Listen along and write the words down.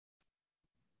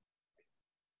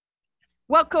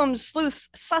Welcome, sleuths,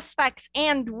 suspects,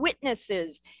 and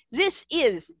witnesses. This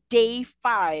is day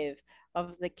 5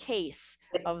 of the case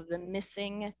of the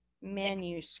missing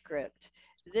manuscript.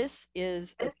 This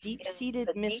is a deep-seated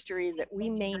mystery that we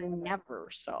may never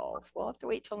solve. We'll have to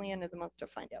wait till the end of the month to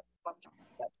find out.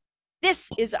 This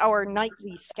is our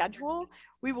nightly schedule.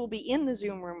 We will be in the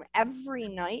Zoom room every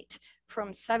night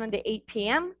from 7 to 8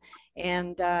 p.m.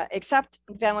 and except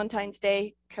Valentine's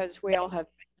Day, because we all have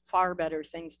far better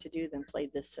things to do than play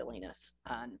this silliness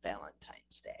on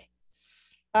Valentine's Day.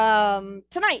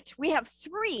 Tonight, we have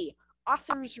 3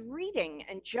 authors reading,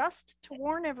 and just to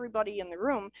warn everybody in the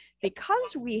room,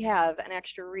 because we have an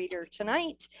extra reader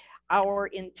tonight, our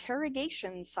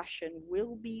interrogation session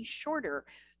will be shorter.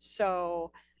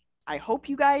 So I hope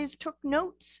you guys took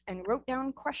notes and wrote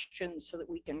down questions so that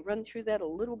we can run through that a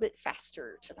little bit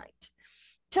faster tonight.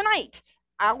 Tonight,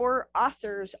 our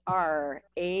authors are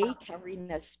A.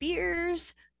 Carina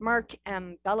Spears, Mark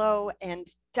M. Bello, and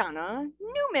Donna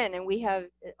Neumann. And we have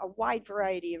a wide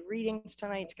variety of readings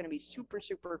tonight. It's going to be super,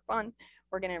 super fun.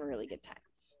 We're going to have a really good time.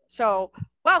 So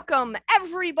welcome,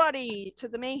 everybody, to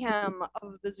the mayhem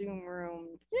of the Zoom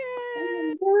room.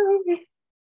 Yay!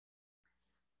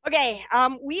 Okay,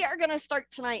 we are going to start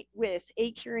tonight with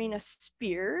A. Carina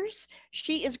Spears.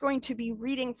 She is going to be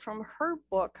reading from her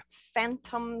book,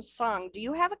 Phantom Song. Do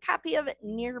you have a copy of it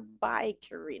nearby,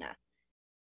 Carina?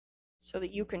 So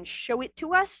that you can show it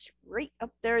to us right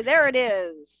up there. There it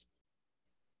is.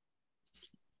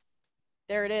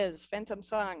 There it is, Phantom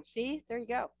Song. See, there you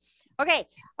go. Okay,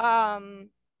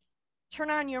 turn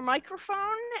on your microphone,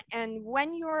 and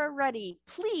when you're ready,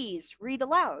 please read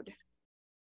aloud.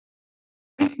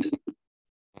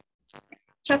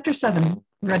 Chapter 7,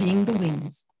 Readying the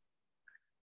Wings.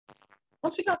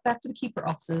 Once we got back to the keeper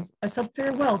offices, I said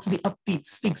farewell to the upbeat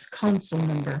Sphinx Council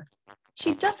member.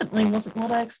 She definitely wasn't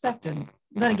what I expected.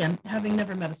 Then again, having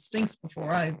never met a Sphinx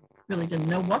before, I really didn't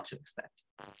know what to expect.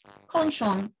 Calling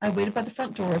Sean, I waited by the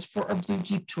front doors for our blue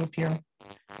Jeep to appear.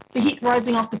 The heat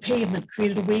rising off the pavement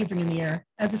created a wavering in the air,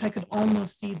 as if I could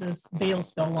almost see this veil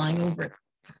spell lying over it.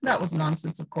 That was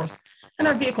nonsense, of course, and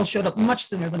our vehicle showed up much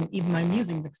sooner than even my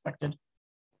musings expected.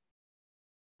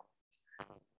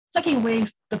 Tucking away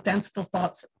the fanciful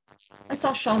thoughts, I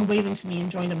saw Sean waving to me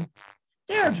and joined him.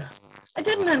 Deirdre, I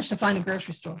did manage to find a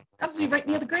grocery store. Happens to be right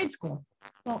near the grade school.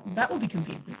 Well, that will be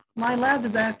convenient. My lab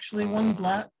is actually one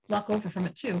block over from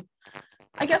it, too.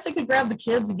 I guess I could grab the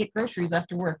kids and get groceries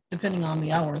after work, depending on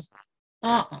the hours.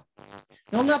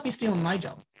 You'll not be stealing my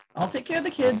job. I'll take care of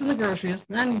the kids and the groceries,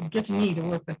 and get to me to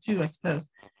work with, too, I suppose.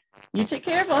 You take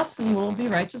care of us, and we'll be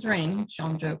right as rain,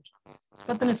 Sean joked.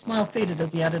 But then his smile faded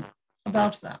as he added,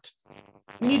 about that.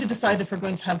 We need to decide if we're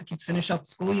going to have the kids finish out the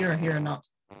school year here or not.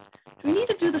 Do we need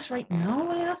to do this right now?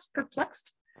 I asked,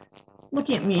 perplexed.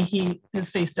 Looking at me, his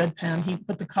face deadpan, he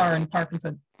put the car in park and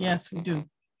said, yes, we do.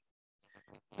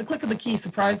 The click of the key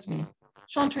surprised me.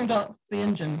 Sean turned off the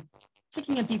engine.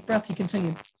 Taking a deep breath, he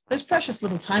continued, there's precious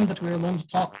little time that we're alone to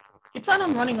talk. You plan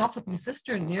on running off with my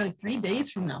sister in nearly 3 days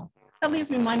from now. That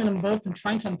leaves me minding them both and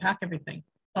trying to unpack everything.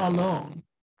 Alone.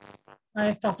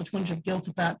 I felt a twinge of guilt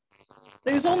at that.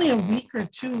 There's only a week or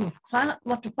 2 of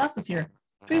left of classes here.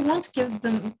 Do we want to give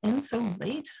them in so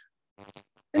late?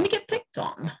 Then we get picked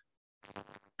on.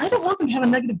 I don't want them to have a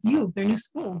negative view of their new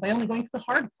school by only going through the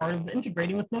hard part of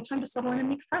integrating with no time to settle in and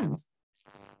make friends.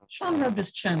 Sean rubbed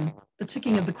his chin, the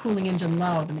ticking of the cooling engine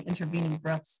loud in the intervening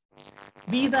breaths.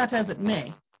 Be that as it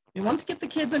may, we want to get the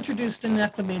kids introduced and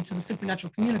acclimated to the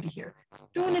supernatural community here.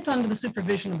 Doing it under the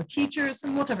supervision of the teachers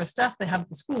and whatever staff they have at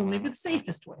the school may be the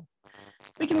safest way.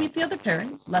 We can meet the other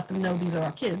parents, let them know these are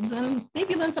our kids, and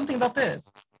maybe learn something about theirs.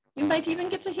 We might even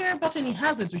get to hear about any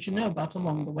hazards we should know about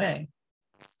along the way.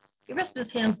 He rested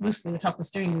his hands loosely atop the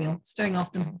steering wheel, staring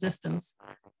off into the distance.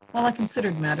 While I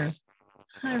considered matters,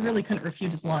 I really couldn't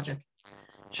refute his logic.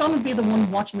 Sean would be the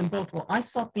one watching them both while I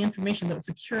sought the information that would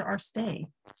secure our stay.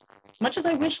 Much as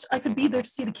I wished I could be there to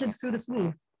see the kids through this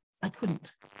move, I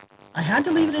couldn't. I had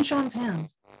to leave it in Sean's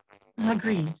hands.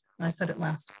 Agreed, I said at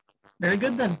last. Very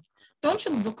good then. Don't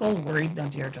you look all worried now,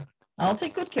 Deirdre. I'll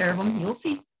take good care of them, you'll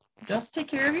see. Just take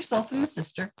care of yourself and my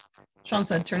sister, Sean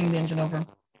said, turning the engine over.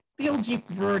 The old Jeep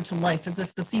roared to life as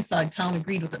if the seaside town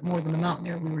agreed with it more than the mountain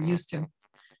air we were used to.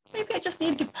 Maybe I just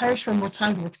need to give Parrish for more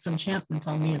time to work some enchantment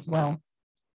on me as well.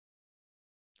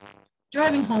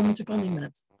 Driving home took only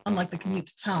minutes, unlike the commute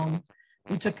to town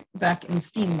we took back in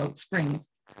Steamboat Springs.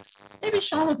 Maybe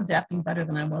Sean was adapting better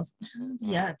than I was, and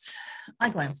yet I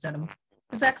glanced at him.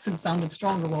 His accent sounded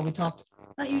stronger while we talked.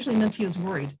 That usually meant he was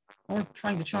worried, or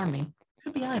trying to charm me.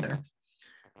 Could be either.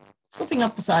 Slipping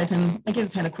up beside him, I gave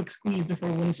his hand a quick squeeze before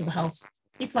we went into the house.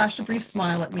 He flashed a brief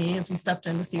smile at me as we stepped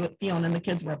in to see what Fiona and the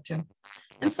kids were up to.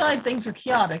 Inside, things were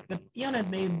chaotic, but Fiona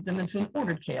had made them into an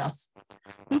ordered chaos.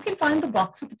 Who can find the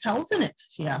box with the towels in it?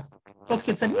 She asked. Both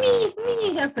kids said,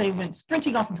 me, as they went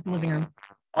sprinting off into the living room.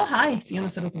 Oh, hi, Fiona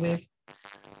said with a wave.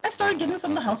 I started getting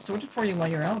some of the house sorted for you while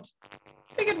you're out.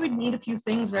 Figured we'd need a few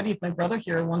things ready if my brother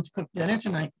here wanted to cook dinner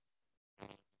tonight.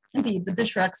 Indeed, the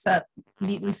dish rack sat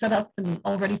neatly set up and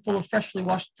already full of freshly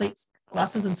washed plates,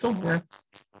 glasses, and silverware.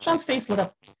 Sean's face lit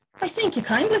up. I thank you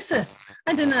kindly, sis.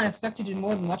 I didn't expect you to do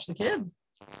more than watch the kids.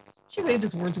 She waved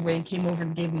his words away and came over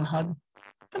and gave him a hug.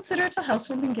 Consider it a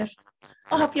housewarming gift.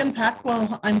 I'll help you unpack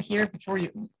while I'm here before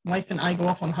your wife and I go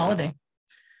off on holiday.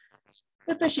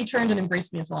 With this, she turned and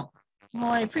embraced me as well.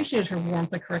 While I appreciated her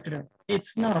warmth, I corrected her.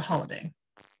 It's not a holiday.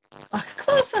 Oh,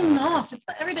 close enough. It's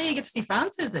not every day you get to see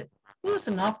France, is it?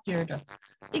 Loosen up, Deirdre.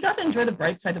 You got to enjoy the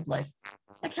bright side of life.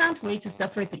 I can't wait to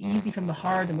separate the easy from the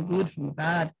hard and the good from the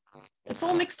bad. It's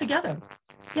all mixed together.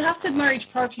 You have to admire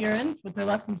each part you're in with the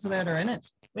lessons that are in it.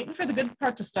 Waiting for the good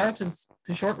part to start is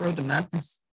the short road to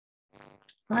madness.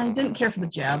 I didn't care for the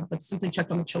jab, but simply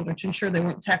checked on the children to ensure they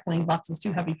weren't tackling boxes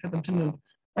too heavy for them to move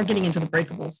or getting into the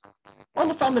breakables.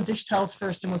 Orla found the dish towels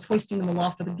first and was hoisting them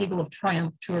aloft with a giggle of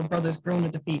triumph to her brother's groan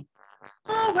of defeat.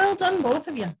 Oh, well done, both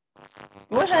of you.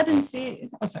 Go ahead and see.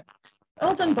 Oh, sorry.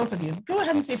 Well done, both of you. Go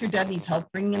ahead and see if your dad needs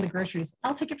help bringing in the groceries.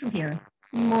 I'll take it from here.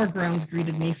 More groans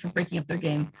greeted me for breaking up their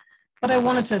game, but I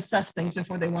wanted to assess things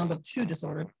before they wound up too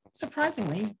disordered.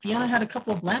 Surprisingly, Fiona had a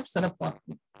couple of lamps set up on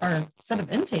our set of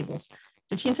end tables.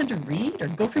 Did she intend to read or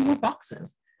go through more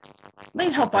boxes?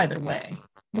 They'd help either way.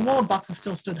 The wall of boxes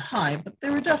still stood high, but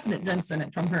there were definite dents in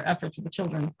it from her efforts with the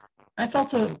children. I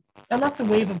let the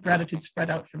wave of gratitude spread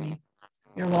out for me.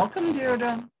 You're welcome,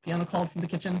 Deirdre, Fiona called from the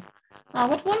kitchen. Ah,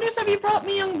 what wonders have you brought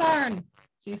me, young bairn?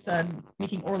 She said,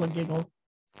 making Orla giggle.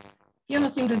 Fiona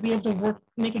seemed to be able to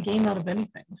make a game out of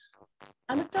anything.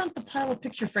 I looked down at the pile of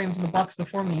picture frames in the box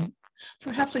before me.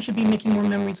 Perhaps I should be making more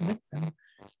memories with them.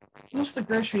 Most of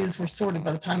the groceries were sorted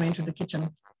by the time I entered the kitchen.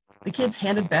 The kids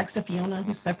handed bags to Fiona,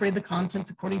 who separated the contents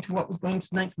according to what was going to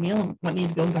tonight's meal and what needed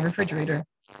to go in the refrigerator.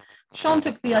 Sean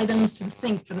took the items to the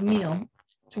sink for the meal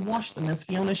to wash them as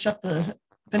Fiona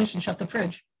finished and shut the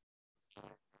fridge.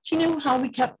 She knew how we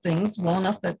kept things well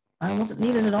enough that I wasn't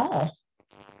needed at all.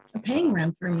 A pang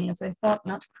ran through me as I thought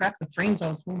not to crack the frames I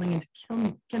was holding into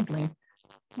kindling.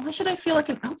 Why should I feel like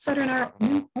an outsider in our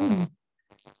new home?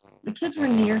 The kids were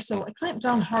near, so I clamped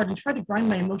down hard and tried to grind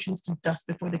my emotions to dust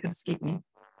before they could escape me.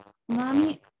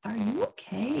 Mommy, are you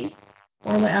okay?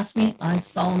 Orla asked me, eyes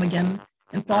solemn again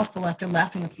and thoughtful after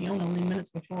laughing with Fiona only minutes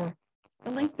before.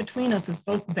 The link between us as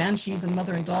both banshees and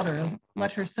mother and daughter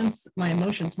let her sense my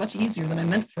emotions much easier than I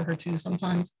meant for her to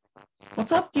sometimes.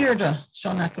 What's up, Deirdre?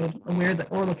 Sean echoed, aware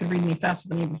that Orla could read me faster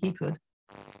than even he could.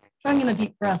 Drawing in a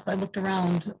deep breath, I looked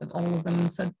around at all of them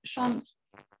and said, Sean,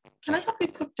 can I help you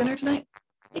cook dinner tonight?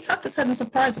 He cocked his head in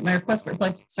surprise at my request, but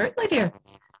replied, certainly, dear.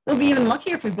 It'll be even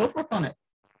luckier if we both work on it.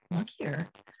 Luckier?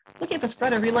 Looking at the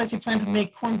spread, I realized you planned to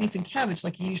make corned beef and cabbage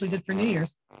like you usually did for New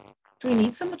Year's. Do we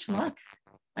need so much luck?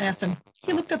 I asked him.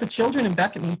 He looked at the children and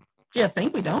back at me. Do you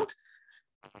think we don't?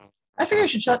 I figured I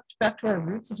should shut back to our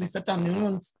roots as we set down new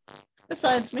ones.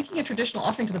 Besides, making a traditional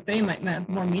offering to the Fae might have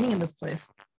more meaning in this place.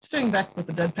 Staring back with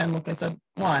a deadpan look, I said,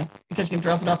 why? Because you can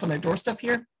drop it off on their doorstep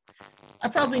here? I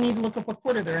probably need to look up what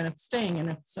quarter they're in if staying in,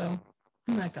 if so.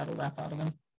 I got a laugh out of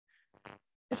him.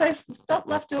 If I felt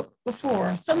left out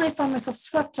before, suddenly I found myself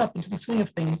swept up into the swing of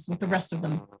things with the rest of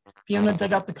them. Fiona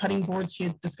dug out the cutting boards she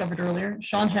had discovered earlier.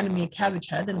 Sean handed me a cabbage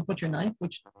head and a butcher knife,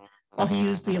 while he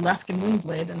used the Alaskan wound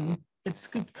blade and its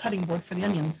scooped cutting board for the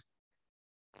onions.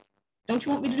 Don't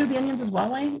you want me to do the onions as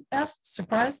well? I asked,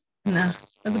 surprised. Nah,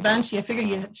 as a banshee, I figured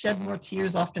you shed more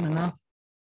tears often enough.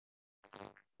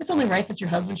 It's only right that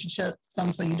your husband should shed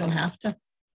some so you don't have to.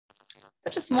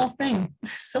 Such a small thing,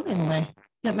 silly in a way.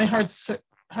 Yet my heart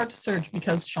surged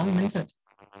because Sean meant it.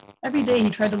 Every day he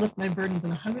tried to lift my burdens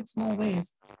in 100 small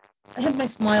ways. I hid my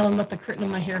smile and let the curtain of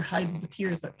my hair hide the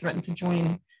tears that threatened to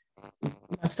join,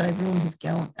 lest I ruin his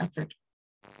gallant effort.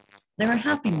 They were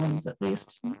happy ones, at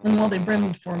least, and while they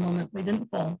brimmed for a moment, they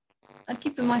didn't fall. I'd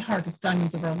keep them in my heart as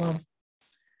diamonds of our love.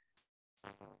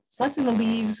 Slicing the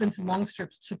leaves into long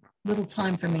strips took little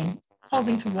time for me.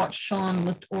 Pausing to watch Sean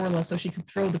lift Orla so she could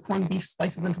throw the corned beef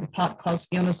spices into the pot caused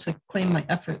Fiona to claim my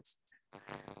efforts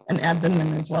and add them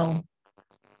in as well.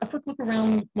 A quick look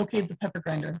around located the pepper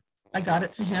grinder. I got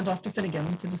it to hand off to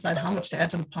Finnegan to decide how much to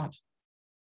add to the pot.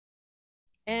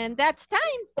 And that's time.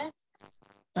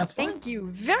 That's fine. Thank you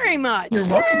very much. You're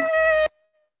welcome.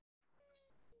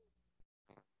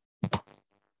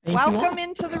 Welcome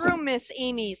into the room, Miss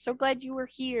Amy. So glad you were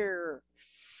here.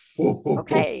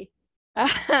 Okay.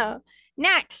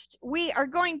 Next, we are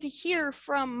going to hear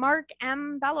from Mark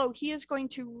M. Bello. He is going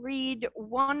to read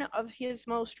one of his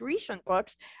most recent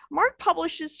books. Mark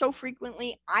publishes so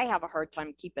frequently, I have a hard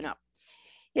time keeping up.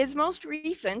 His most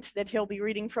recent that he'll be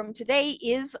reading from today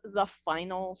is The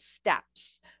Final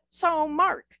Steps. So,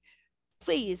 Mark,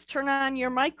 please turn on your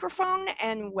microphone,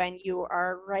 and when you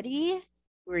are ready,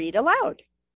 read aloud.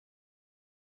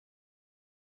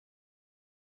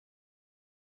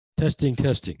 Testing,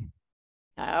 testing.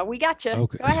 We got you.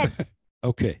 Okay. Go ahead.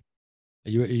 Okay.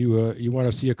 You want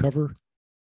to see a cover?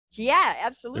 Yeah,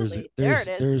 absolutely. There it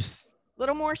is. There's a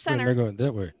little more am I center. going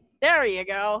that way? There you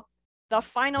go. The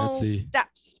Final Let's see.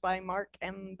 Steps by Mark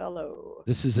M. Bello.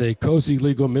 This is a cozy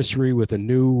legal mystery with a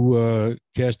new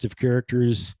cast of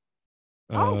characters.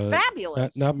 Oh,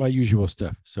 fabulous. Not my usual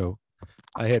stuff. So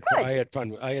I had Good. I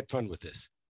had fun with this.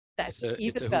 That's It's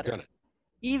even a better. whodunit.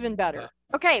 Even better.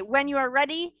 Okay, when you are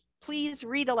ready, please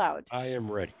read aloud. I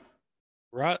am ready.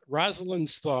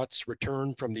 Rosalind's thoughts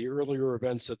return from the earlier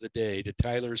events of the day to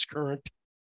Tyler's current,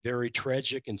 very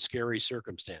tragic and scary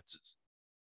circumstances.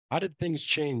 How did things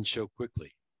change so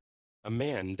quickly? A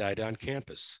man died on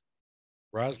campus.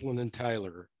 Rosalind and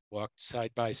Tyler walked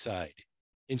side by side,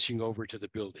 inching over to the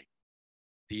building.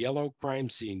 The yellow crime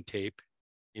scene tape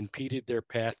impeded their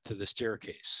path to the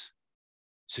staircase.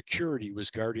 Security was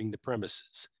guarding the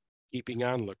premises, keeping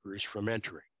onlookers from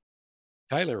entering.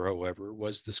 Tyler, however,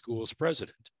 was the school's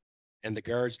president, and the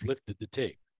guards lifted the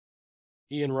tape.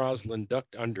 He and Rosalind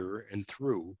ducked under and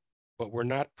through, but were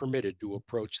not permitted to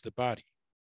approach the body.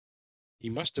 He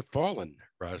must have fallen,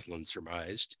 Rosalind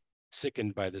surmised,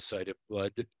 sickened by the sight of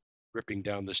blood dripping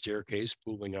down the staircase,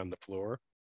 pooling on the floor.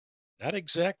 Not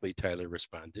exactly, Tyler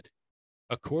responded.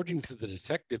 According to the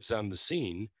detectives on the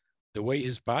scene, the way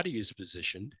his body is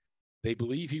positioned, they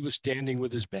believe he was standing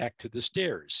with his back to the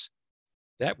stairs.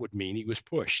 That would mean he was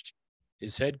pushed.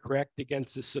 His head cracked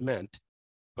against the cement,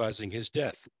 causing his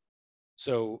death.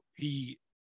 So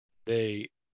they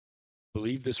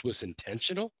believe this was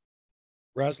intentional?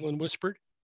 Rosalind whispered.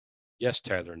 Yes,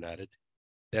 Tyler nodded.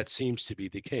 That seems to be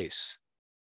the case.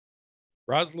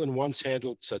 Rosalind once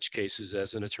handled such cases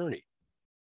as an attorney.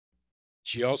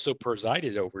 She also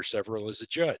presided over several as a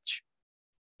judge.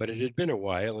 But it had been a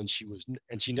while, and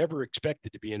she never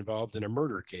expected to be involved in a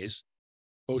murder case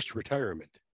post-retirement.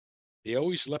 They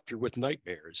always left her with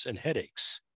nightmares and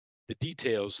headaches, the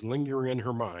details lingering in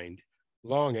her mind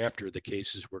long after the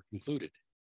cases were concluded.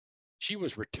 She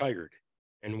was retired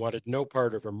and wanted no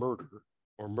part of a murder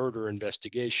or murder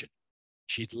investigation.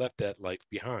 She'd left that life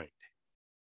behind.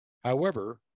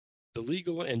 However, the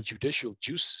legal and judicial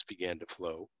juices began to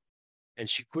flow, and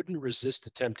she couldn't resist the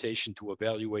temptation to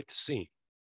evaluate the scene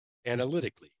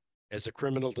analytically, as a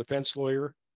criminal defense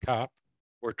lawyer, cop,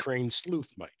 or trained sleuth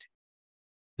might.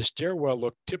 The stairwell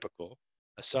looked typical,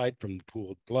 aside from the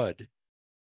pooled blood.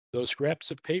 Those scraps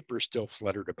of paper still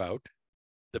fluttered about,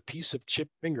 the piece of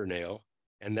chipped fingernail,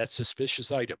 and that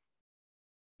suspicious item,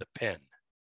 the pen.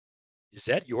 Is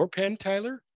that your pen,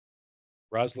 Tyler?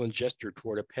 Rosalind gestured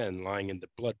toward a pen lying in the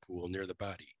blood pool near the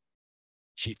body.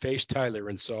 She faced Tyler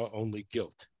and saw only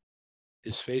guilt.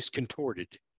 His face contorted,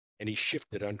 and he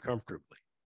shifted uncomfortably.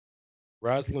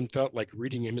 Rosalind felt like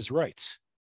reading him his rights.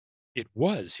 It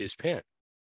was his pen,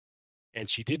 and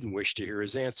she didn't wish to hear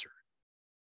his answer.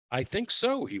 I think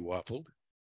so, he waffled.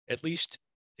 At least,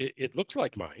 it looks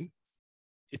like mine.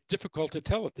 It's difficult to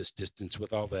tell at this distance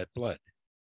with all that blood.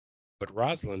 But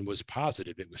Rosalind was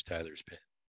positive it was Tyler's pen.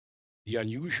 The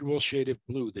unusual shade of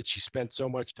blue that she spent so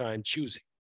much time choosing,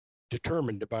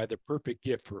 determined to buy the perfect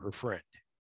gift for her friend.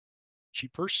 She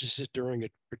purchased it during a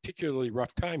particularly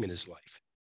rough time in his life.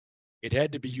 It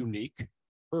had to be unique,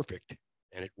 perfect,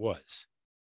 and it was.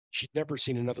 She'd never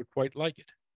seen another quite like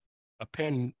it. A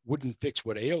pen wouldn't fix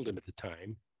what ailed him at the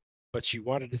time, but she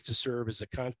wanted it to serve as a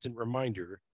constant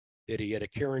reminder that he had a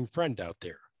caring friend out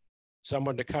there,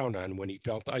 someone to count on when he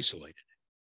felt isolated.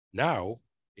 Now,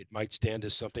 it might stand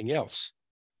as something else,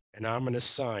 an ominous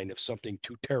sign of something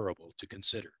too terrible to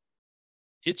consider.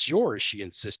 It's yours, she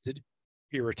insisted,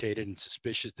 irritated and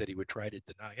suspicious that he would try to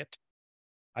deny it.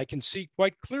 I can see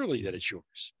quite clearly that it's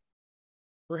yours.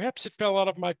 Perhaps it fell out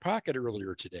of my pocket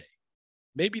earlier today.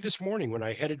 Maybe this morning when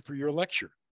I headed for your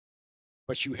lecture.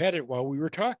 But you had it while we were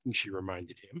talking, she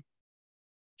reminded him.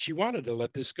 She wanted to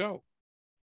let this go.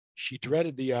 She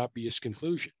dreaded the obvious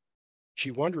conclusion.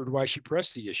 She wondered why she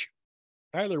pressed the issue.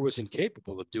 Tyler was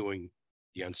incapable of doing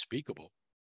the unspeakable.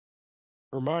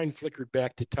 Her mind flickered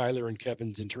back to Tyler and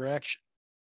Kevin's interaction.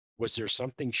 Was there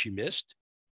something she missed?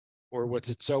 Or was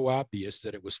it so obvious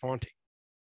that it was haunting?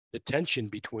 The tension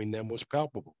between them was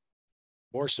palpable,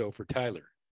 more so for Tyler.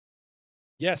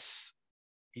 Yes,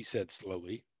 he said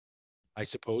slowly. I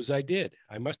suppose I did.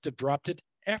 I must have dropped it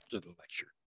after the lecture.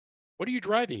 What are you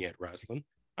driving at, Rosalind?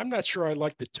 I'm not sure I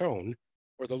like the tone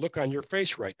or the look on your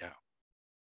face right now.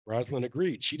 Rosalind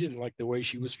agreed. She didn't like the way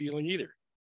she was feeling either.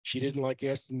 She didn't like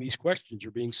asking these questions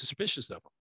or being suspicious of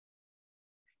them.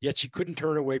 Yet she couldn't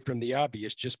turn away from the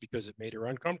obvious just because it made her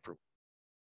uncomfortable.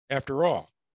 After all,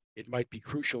 it might be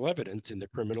crucial evidence in the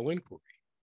criminal inquiry.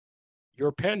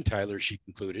 Your pen, Tyler, she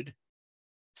concluded,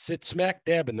 sits smack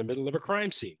dab in the middle of a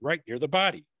crime scene, right near the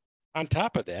body. On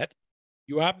top of that,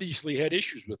 you obviously had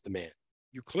issues with the man.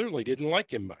 You clearly didn't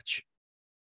like him much.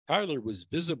 Tyler was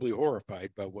visibly horrified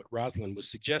by what Rosalind was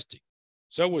suggesting.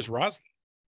 So was Rosalind,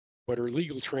 but her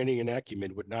legal training and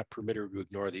acumen would not permit her to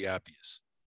ignore the obvious.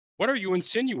 What are you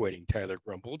insinuating? Tyler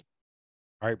grumbled,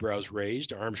 eyebrows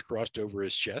raised, arms crossed over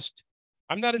his chest.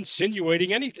 I'm not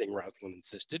insinuating anything, Rosalind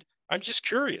insisted. I'm just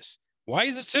curious. Why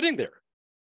is it sitting there?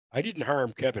 I didn't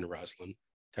harm Kevin, Rosalind,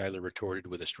 Tyler retorted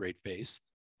with a straight face.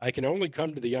 I can only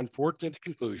come to the unfortunate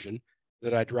conclusion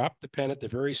that I dropped the pen at the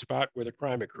very spot where the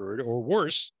crime occurred, or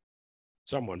worse,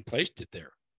 someone placed it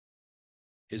there.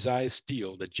 His eyes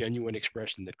steeled, a genuine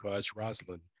expression that caused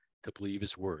Rosalind to believe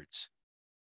his words.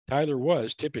 Tyler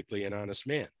was typically an honest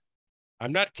man.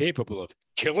 I'm not capable of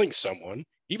killing someone,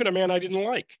 even a man I didn't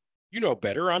like. You know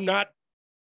better. I'm not.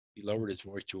 He lowered his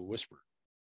voice to a whisper.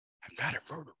 I'm not a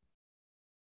murderer.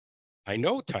 I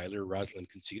know, Tyler, Rosalind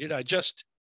conceded.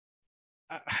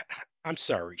 I'm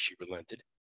sorry, she relented.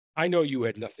 I know you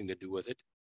had nothing to do with it.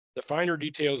 The finer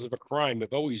details of a crime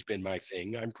have always been my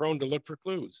thing. I'm prone to look for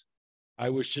clues. I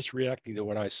was just reacting to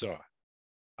what I saw.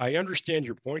 I understand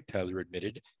your point, Tyler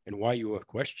admitted, and why you have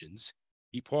questions.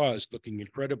 He paused, looking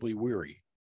incredibly weary,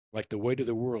 like the weight of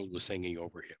the world was hanging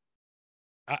over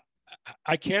him.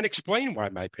 I can't explain why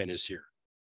my pen is here.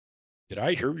 Did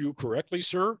I hear you correctly,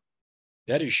 sir?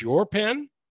 That is your pen?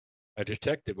 A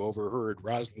detective overheard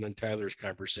Rosalind and Tyler's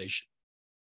conversation.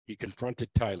 He confronted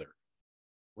Tyler.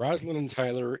 Rosalind and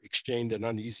Tyler exchanged an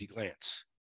uneasy glance.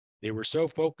 They were so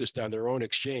focused on their own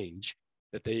exchange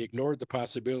that they ignored the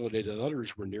possibility that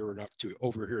others were near enough to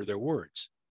overhear their words.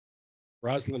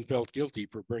 Rosalind felt guilty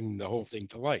for bringing the whole thing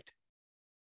to light.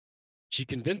 She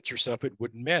convinced herself it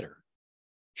wouldn't matter.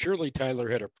 Surely Tyler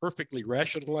had a perfectly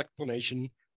rational explanation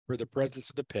for the presence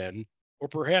of the pen, or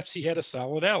perhaps he had a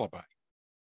solid alibi.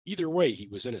 Either way, he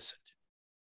was innocent.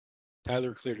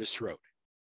 Tyler cleared his throat.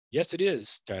 Yes, it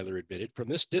is, Tyler admitted. From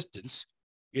this distance,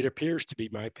 it appears to be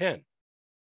my pen.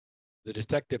 The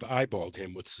detective eyeballed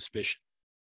him with suspicion.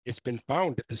 It's been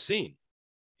found at the scene.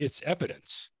 It's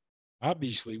evidence.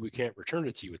 Obviously, we can't return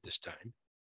it to you at this time.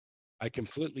 I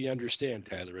completely understand,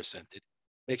 Tyler assented.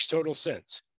 Makes total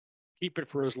sense. Keep it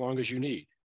for as long as you need.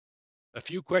 A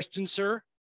few questions, sir?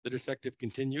 The detective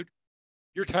continued.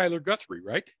 You're Tyler Guthrie,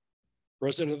 right?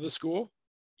 President of the school?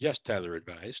 Yes, Tyler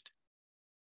advised.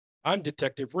 I'm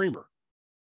Detective Reamer.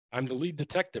 I'm the lead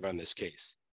detective on this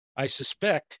case. I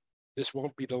suspect this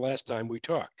won't be the last time we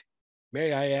talked.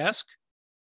 May I ask,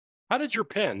 how did your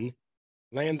pen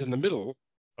land in the middle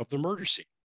of the murder scene?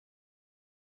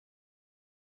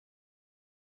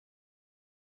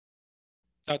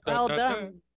 Well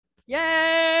done.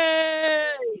 Yay!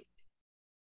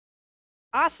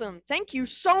 Awesome. Thank you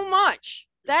so much.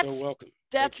 You're so welcome.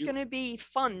 That's going to be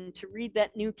fun to read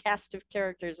that new cast of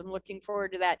characters. I'm looking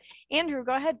forward to that. Andrew,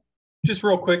 go ahead. Just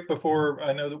real quick before,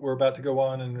 I know that we're about to go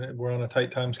on and we're on a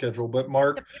tight time schedule, but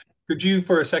Mark, could you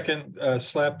for a second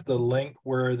slap the link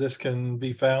where this can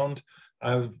be found?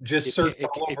 I've just searched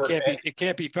all over. It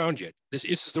can't be found yet. This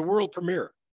is the world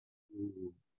premiere.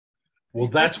 Well,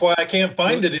 that's why I can't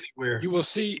find it anywhere. You will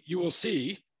see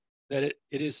that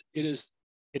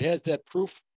it has that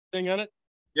proof thing on it.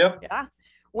 Yep. Yeah.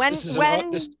 This is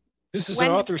an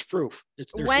author's proof.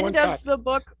 When does the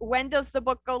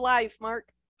book go live, Mark?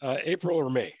 April or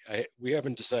May. We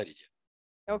haven't decided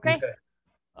yet. Okay.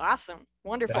 Awesome.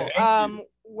 Wonderful.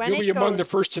 You'll be among the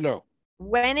first to know.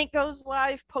 When it goes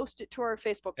live, post it to our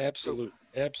Facebook group.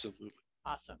 Absolutely.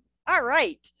 Awesome. All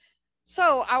right.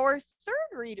 So our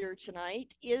third reader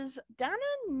tonight is Donna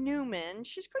Neumann.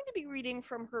 She's going to be reading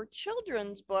from her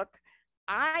children's book,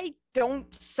 I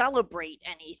Don't Celebrate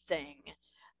Anything.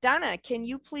 Donna, can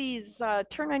you please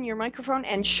turn on your microphone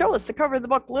and show us the cover of the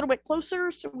book a little bit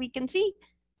closer so we can see?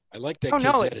 I like that kid's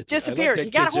attitude. It disappeared.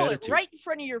 You got to hold it right in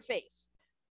front of your face.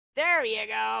 There you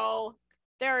go.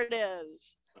 There it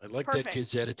is. I like that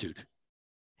kid's attitude.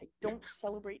 I don't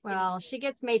celebrate. Well, she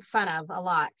gets made fun of a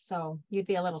lot, so you'd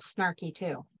be a little snarky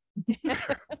too.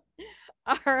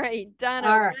 All right,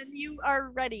 Donna, when you are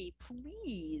ready,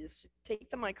 please take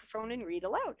the microphone and read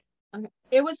aloud. Okay.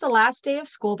 It was the last day of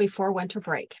school before winter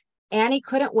break. Annie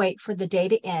couldn't wait for the day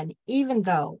to end, even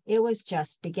though it was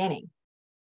just beginning.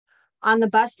 On the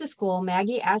bus to school,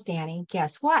 Maggie asked Annie,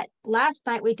 guess what? Last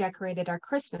night we decorated our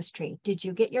Christmas tree. Did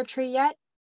you get your tree yet?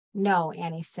 No,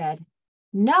 Annie said.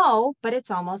 No, but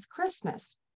it's almost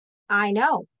Christmas. I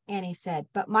know, Annie said,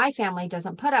 but my family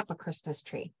doesn't put up a Christmas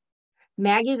tree.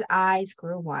 Maggie's eyes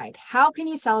grew wide. How can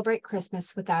you celebrate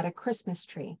Christmas without a Christmas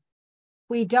tree?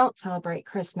 We don't celebrate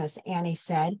Christmas, Annie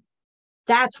said.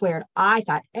 That's weird. I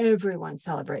thought everyone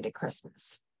celebrated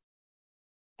Christmas.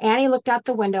 Annie looked out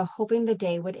the window, hoping the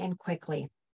day would end quickly.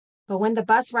 But when the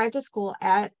bus arrived at school,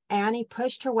 Annie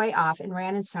pushed her way off and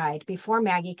ran inside before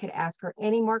Maggie could ask her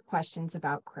any more questions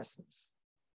about Christmas.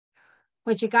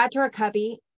 When she got to her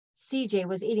cubby, CJ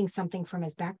was eating something from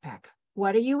his backpack.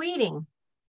 What are you eating?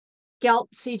 Gelt,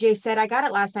 CJ said, I got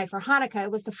it last night for Hanukkah.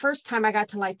 It was the first time I got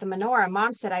to light the menorah.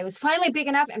 Mom said I was finally big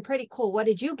enough and pretty cool. What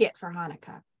did you get for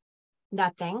Hanukkah?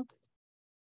 Nothing,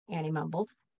 Annie mumbled.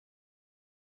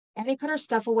 Annie put her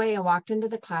stuff away and walked into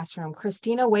the classroom.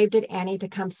 Christina waved at Annie to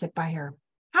come sit by her.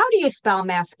 How do you spell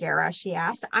mascara? She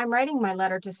asked. I'm writing my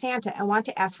letter to Santa and want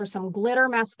to ask for some glitter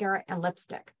mascara and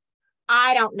lipstick.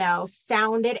 I don't know.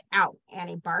 Sound it out,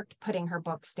 Annie barked, putting her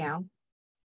books down.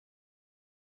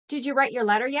 Did you write your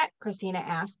letter yet? Christina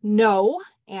asked. No,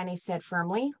 Annie said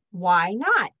firmly. Why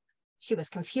not? She was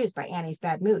confused by Annie's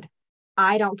bad mood.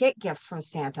 I don't get gifts from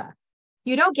Santa.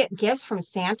 You don't get gifts from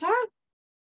Santa?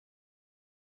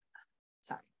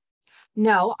 Sorry.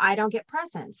 No, I don't get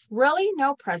presents. Really?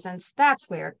 No presents? That's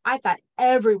weird. I thought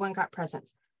everyone got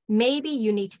presents. Maybe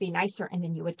you need to be nicer and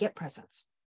then you would get presents.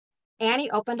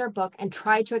 Annie opened her book and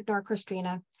tried to ignore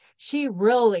Christina. She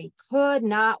really could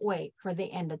not wait for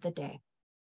the end of the day.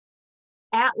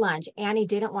 At lunch, Annie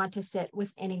didn't want to sit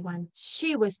with anyone.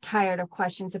 She was tired of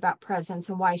questions about presents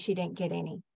and why she didn't get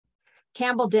any.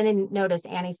 Campbell didn't notice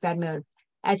Annie's bad mood.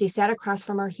 As he sat across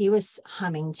from her, he was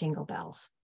humming Jingle Bells.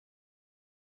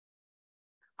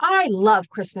 I love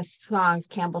Christmas songs,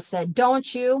 Campbell said.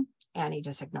 Don't you? Annie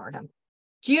just ignored him.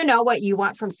 Do you know what you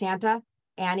want from Santa?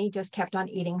 Annie just kept on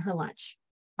eating her lunch.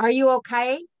 Are you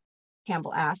okay?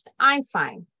 Campbell asked. I'm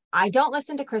fine. I don't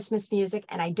listen to Christmas music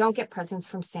and I don't get presents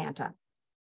from Santa.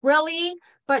 Really?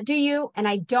 But do you? And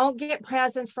I don't get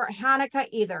presents for Hanukkah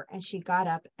either. And she got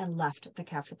up and left the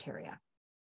cafeteria.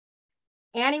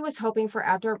 Annie was hoping for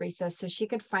outdoor recess so she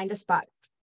could find a spot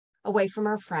away from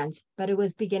her friends, but it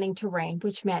was beginning to rain,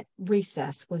 which meant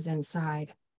recess was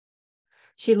inside.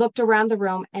 She looked around the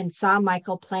room and saw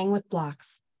Michael playing with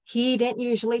blocks. He didn't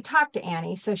usually talk to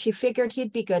Annie, so she figured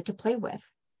he'd be good to play with.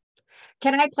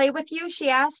 Can I play with you? She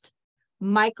asked.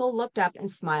 Michael looked up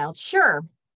and smiled. Sure.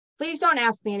 Please don't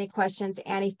ask me any questions,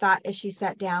 Annie thought as she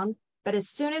sat down. But as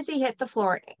soon as he hit the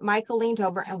floor, Michael leaned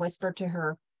over and whispered to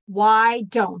her, why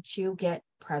don't you get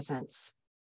presents?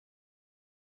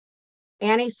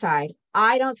 Annie sighed.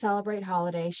 I don't celebrate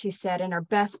holidays, she said in her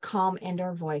best calm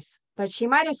indoor voice. But she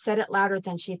might have said it louder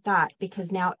than she thought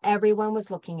because now everyone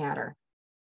was looking at her.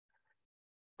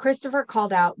 Christopher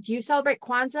called out, do you celebrate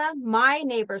Kwanzaa? My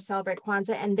neighbors celebrate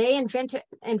Kwanzaa and they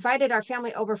invited our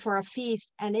family over for a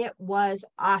feast and it was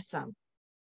awesome.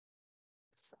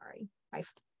 Sorry, my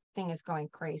thing is going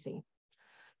crazy.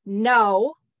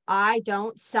 No, I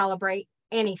don't celebrate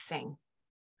anything.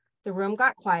 The room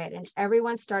got quiet and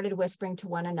everyone started whispering to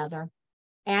one another.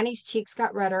 Annie's cheeks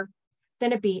got redder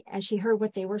than a beet as she heard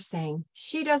what they were saying.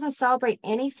 She doesn't celebrate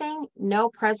anything, no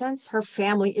presents. Her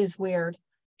family is weird.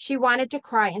 She wanted to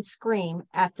cry and scream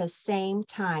at the same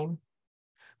time.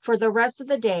 For the rest of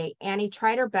the day, Annie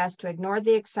tried her best to ignore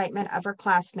the excitement of her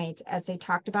classmates as they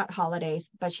talked about holidays,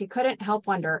 but she couldn't help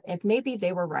wonder if maybe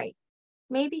they were right.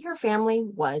 Maybe her family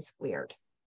was weird.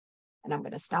 And I'm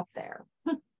going to stop there.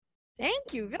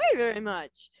 Thank you very, very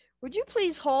much. Would you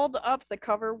please hold up the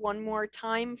cover one more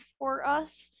time for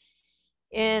us?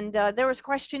 And there was a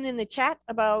question in the chat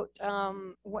about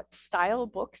what style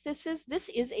book this is. This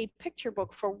is a picture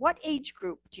book. For what age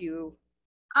group do you?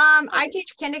 I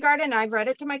teach kindergarten. I've read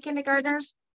it to my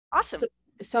kindergartners. Awesome.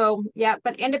 So yeah,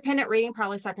 but independent reading,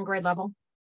 probably second grade level.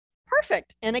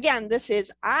 Perfect. And again, this is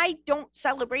I Don't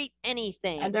Celebrate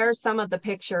Anything. And there's some of the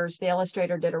pictures. The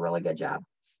illustrator did a really good job.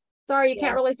 Sorry, you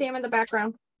can't really see them in the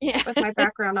background. Yeah. With my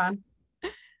background on.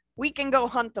 We can go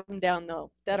hunt them down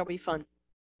though. That'll be fun.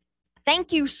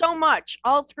 Thank you so much,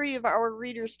 all three of our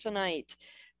readers tonight.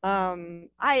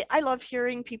 I love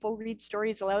hearing people read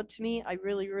stories aloud to me. I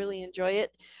really, really enjoy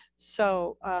it.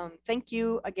 So thank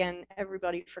you again,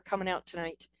 everybody, for coming out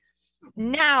tonight.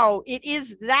 Now it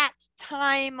is that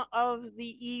time of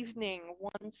the evening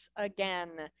once again.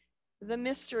 The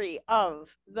mystery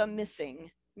of the missing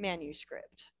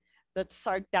manuscript. The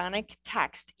sardonic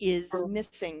text is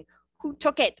missing. Who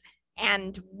took it?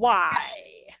 and why?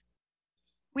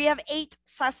 We have 8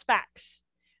 suspects.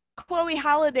 Chloe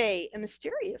Holliday, a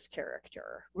mysterious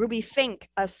character. Ruby Fink,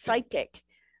 a psychic.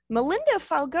 Melinda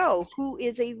Falgo, who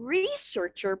is a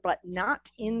researcher but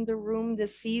not in the room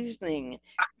this evening.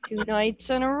 2 nights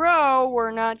in a row,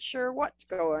 we're not sure what's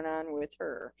going on with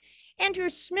her. Andrew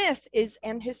Smith is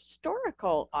an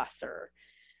historical author.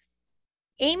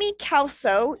 Amy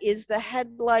Kelso is the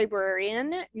head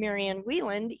librarian. Marianne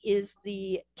Wieland is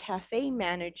the cafe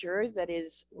manager that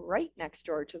is right next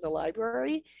door to the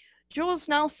library. Jules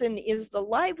Nelson is the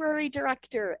library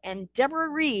director, and Deborah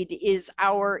Reed is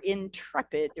our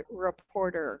intrepid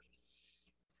reporter.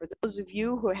 For those of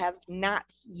you who have not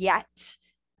yet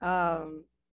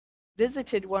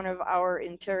visited one of our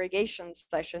interrogation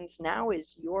sessions, now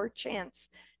is your chance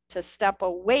to step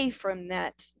away from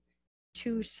that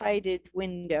 2-sided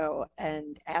window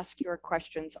and ask your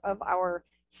questions of our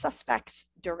suspects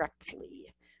directly.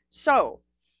 So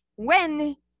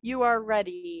when you are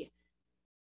ready,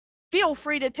 feel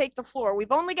free to take the floor.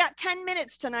 We've only got 10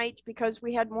 minutes tonight because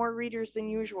we had more readers than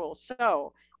usual.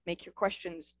 So make your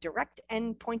questions direct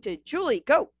and pointed. Julie,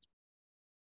 go.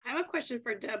 I have a question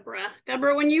for Deborah.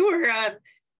 Deborah, when you were,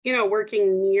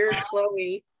 working near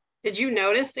Chloe, did you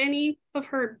notice any of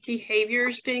her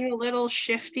behaviors being a little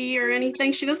shifty or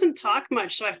anything? She doesn't talk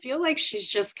much, so I feel like she's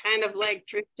just kind of like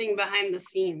drifting behind the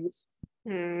scenes.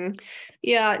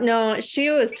 Yeah, no,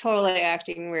 she was totally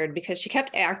acting weird because she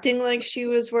kept acting like she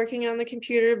was working on the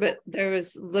computer, but there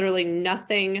was literally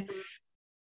nothing.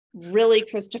 Really,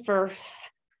 Christopher,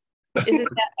 isn't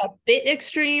that a bit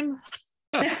extreme?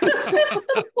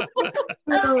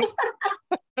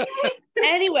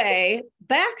 Anyway,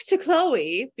 back to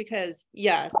Chloe, because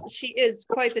yes, she is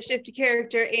quite the shifty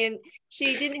character, and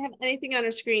she didn't have anything on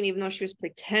her screen even though she was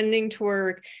pretending to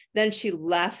work. Then she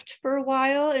left for a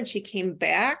while and she came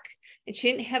back and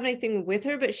she didn't have anything with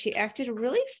her, but she acted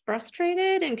really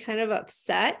frustrated and kind of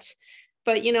upset.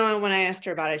 But when I asked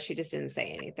her about it, she just didn't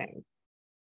say anything.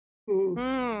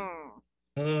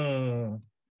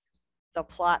 The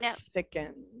plot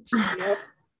thickens.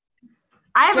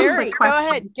 I have Gary, a quick question. go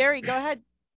ahead. Gary, go ahead.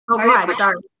 Oh, go ahead.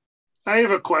 Sorry. I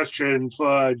have a question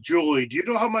for Julie. Do you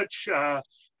know how much the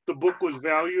book was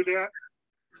valued at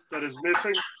that is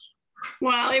missing?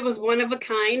 Well, it was one of a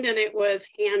kind and it was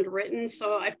handwritten,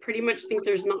 so I pretty much think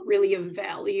there's not really a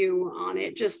value on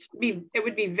it. It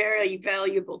would be very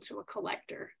valuable to a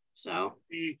collector. So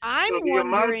the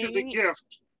amount of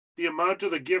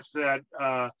the gift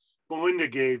that Melinda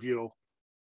gave you,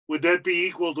 would that be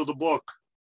equal to the book?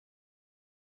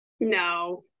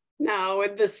 No,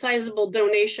 the sizable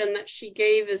donation that she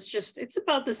gave is it's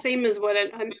about the same as what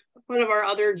one of our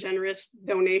other generous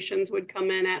donations would come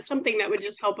in at, something that would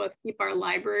just help us keep our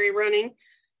library running.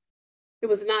 It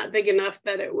was not big enough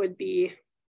that it would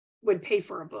pay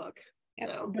for a book.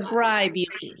 Yes, so the bribe, you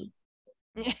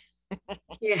mean.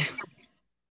 Yeah.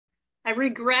 I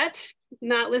regret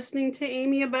not listening to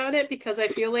Amy about it because I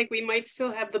feel like we might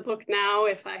still have the book now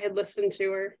if I had listened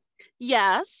to her.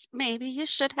 Yes, maybe you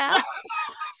should have.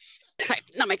 Sorry,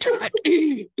 not my turn.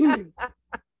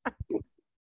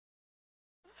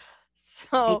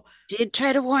 So I did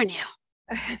try to warn you.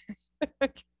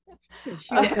 Okay,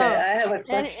 I have a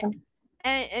question.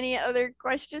 Any other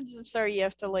questions? I'm sorry, you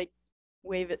have to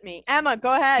wave at me. Emma,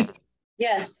 go ahead.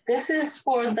 Yes, this is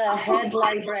for the head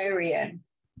librarian.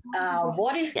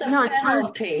 What is the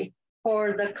penalty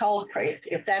for the culprit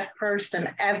if that person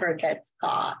ever gets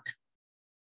caught?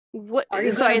 What are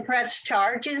you going to press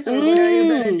charges, or what are you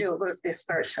going to do with this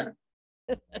person?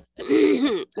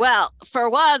 Well, for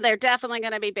one, they're definitely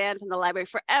going to be banned from the library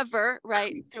forever,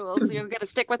 right, Jules? You're going to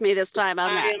stick with me this time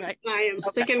on that, right? I am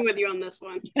sticking with you on this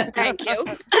one. Thank you.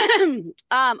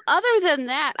 Other than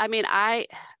that,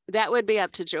 that would be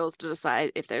up to Jules to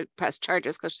decide if they press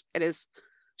charges because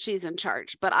she's in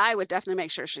charge. But I would definitely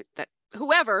make sure that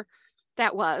whoever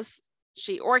that was,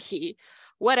 she or he,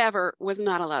 whatever, was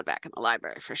not allowed back in the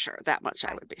library for sure. That much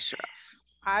I would be sure of.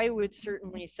 I would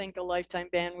certainly think a lifetime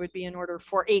ban would be in order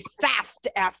for a theft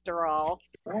after all.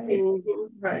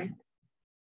 Right.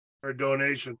 Or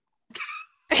donation.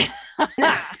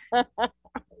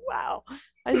 Wow.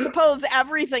 I suppose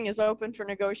everything is open for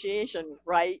negotiation,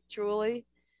 right, Julie?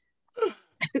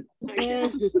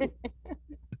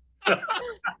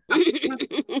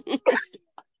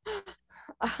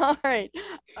 All right.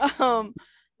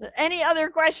 Any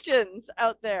other questions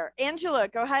out there? Angela,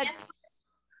 go ahead.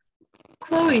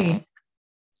 Chloe,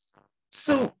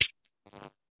 so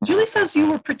Julie says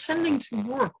you were pretending to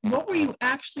work. What were you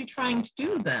actually trying to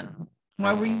do then?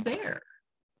 Why were you there?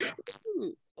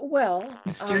 Well,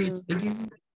 mysterious figure.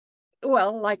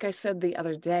 Well, like I said the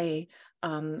other day,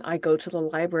 I go to the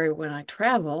library when I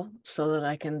travel so that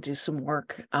I can do some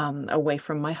work away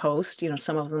from my host. You know,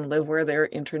 some of them live where their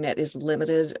internet is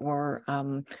limited or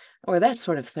that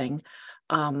sort of thing.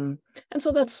 And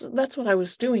so that's what I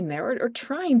was doing there, or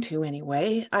trying to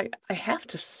anyway. I have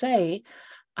to say,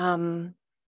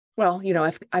 well, you know,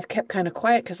 I've kept kind of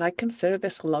quiet because I consider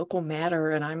this a local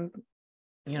matter, and I'm,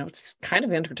 you know, it's kind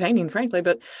of entertaining, frankly,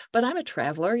 but I'm a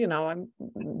traveler, you know, I'm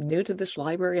new to this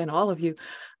library and all of you.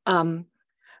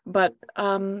 But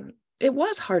it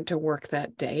was hard to work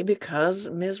that day because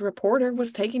Ms. Reporter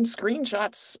was taking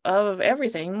screenshots of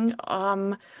everything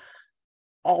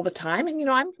all the time. And, you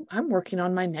know, I'm working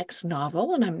on my next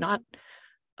novel, and I'm not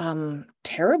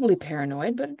terribly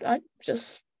paranoid, but I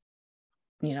just,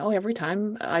 you know, every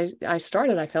time I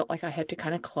started, I felt like I had to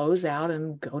kind of close out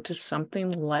and go to something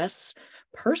less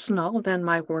personal than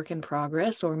my work in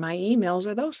progress or my emails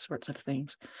or those sorts of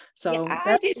things. So yeah,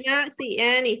 I did not see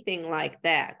anything like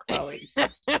that, Chloe.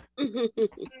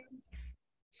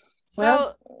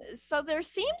 So there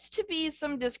seems to be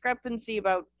some discrepancy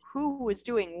about who was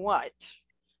doing what,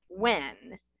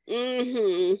 when.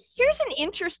 Here's an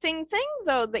interesting thing,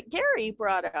 though, that Gary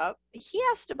brought up. He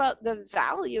asked about the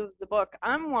value of the book.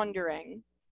 I'm wondering,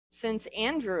 since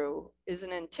Andrew is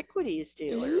an antiquities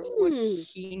dealer, would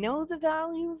he know the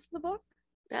value of the book?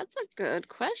 That's a good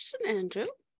question, Andrew.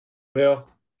 Well,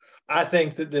 I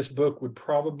think that this book would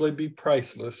probably be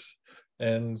priceless.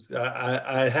 And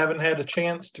I haven't had a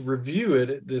chance to review it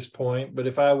at this point, but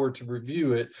if I were to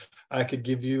review it, I could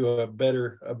give you a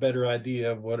better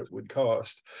idea of what it would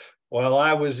cost. While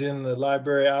I was in the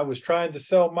library, I was trying to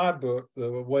sell my book, The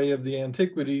Way of the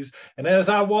Antiquities. And as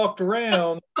I walked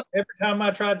around, every time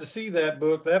I tried to see that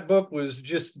book was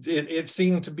just, it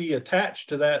seemed to be attached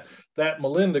to that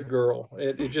Melinda girl.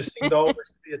 It just seemed always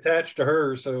to be attached to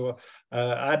her. So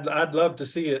I'd love to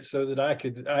see it so that I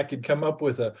could come up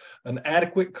with an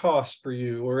adequate cost for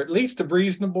you, or at least a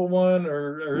reasonable one,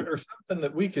 or something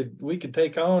that we could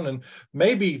take on. And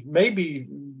maybe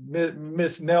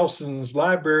Miss Nelson's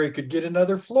library could get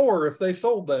another floor if they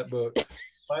sold that book.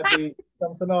 Might be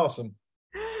something awesome.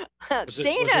 Was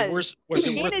it worth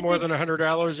more than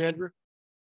 $100, Andrew?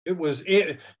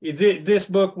 This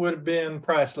book would have been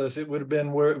priceless. It would have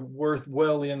been worth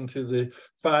well into the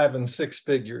 5 and 6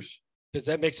 figures. Because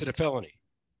that makes it a felony.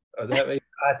 I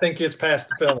think it's past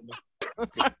the felony.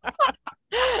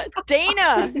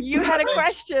 Dana, you had a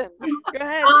question. Go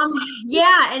ahead.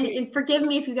 Yeah, and forgive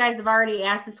me if you guys have already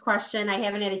asked this question. I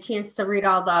haven't had a chance to read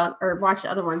or watch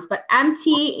the other ones, but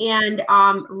MT and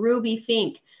Ruby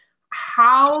Fink,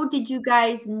 how did you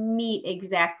guys meet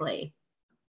exactly?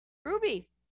 Ruby.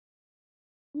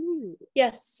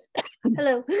 Yes.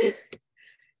 Hello.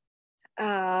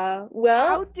 Well,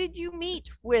 how did you meet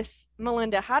with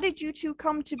Melinda? How did you two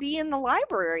come to be in the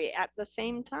library at the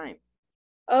same time?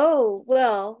 Oh,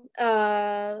 well,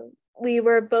 we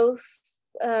were both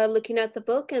looking at the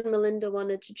book, and Melinda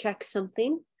wanted to check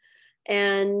something.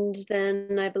 And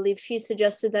then I believe she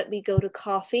suggested that we go to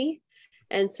coffee.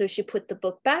 And so she put the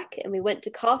book back, and we went to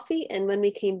coffee. And when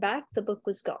we came back, the book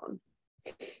was gone.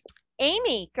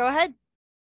 Amy, go ahead.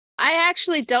 I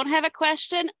actually don't have a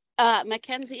question.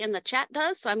 Mackenzie in the chat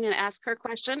does, so I'm going to ask her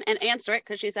question and answer it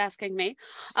because she's asking me.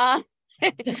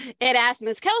 It asked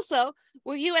Ms. Kelso,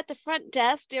 were you at the front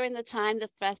desk during the time the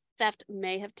theft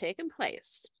may have taken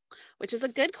place? Which is a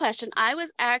good question. I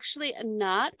was actually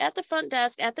not at the front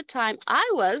desk at the time.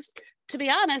 To be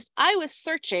honest, I was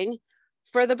searching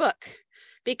for the book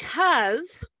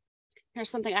because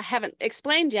here's something I haven't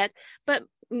explained yet, but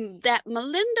that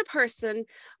Melinda person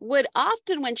would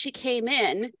often, when she came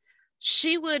in,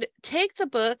 she would take the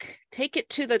book, take it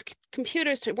to the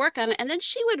computers to work on it, and then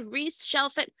she would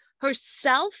reshelf it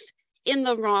herself in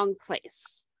the wrong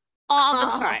place all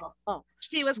the time.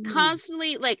 She was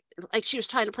constantly like she was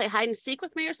trying to play hide and seek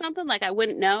with me or something, like I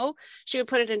wouldn't know. She would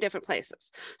put it in different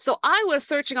places. So I was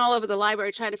searching all over the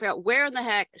library trying to figure out where in the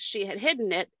heck she had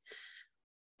hidden it.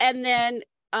 And then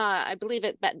I believe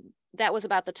that was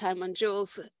about the time when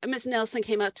Miss Nelson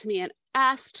came up to me and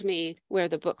asked me where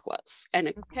the book was. And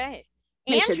okay.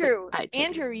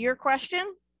 Andrew, your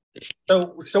question?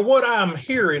 So what I'm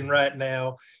hearing right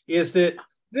now is that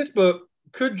this book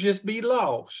could just be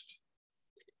lost.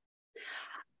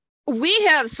 We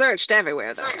have searched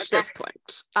everywhere though at this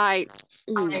point. I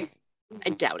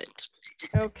doubt it.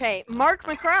 Okay, Mark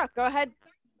McCraw, go ahead.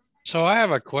 So I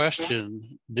have a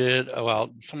question.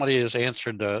 Somebody has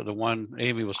answered the one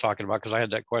Amy was talking about, because I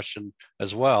had that question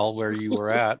as well, where you were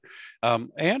at.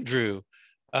 Andrew,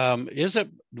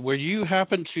 where you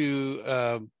happened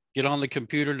to get on the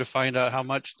computer to find out how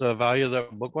much the value of that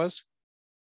book was?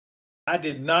 I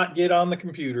did not get on the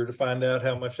computer to find out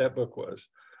how much that book was.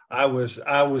 I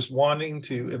was wanting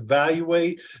to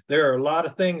evaluate. There are a lot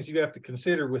of things you have to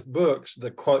consider with books: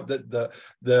 the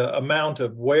amount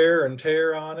of wear and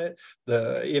tear on it,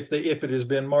 if it has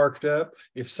been marked up,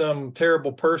 if some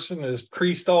terrible person has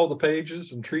creased all the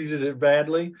pages and treated it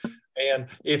badly, and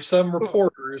if some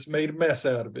reporter has made a mess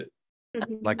out of it.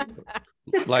 Like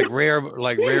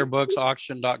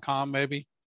rarebooksauction.com maybe.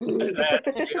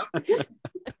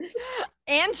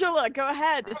 Angela, go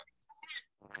ahead.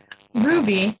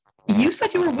 Ruby, you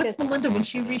said you were with Yes. Melinda when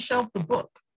she reshelved the book.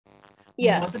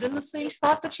 Yes. Was it in the same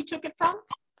spot that she took it from?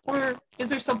 Or is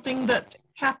there something that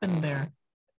happened there?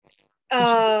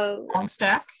 Long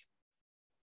stack?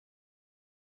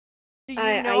 Do you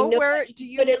I know know where? she Do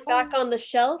you put know? it back on the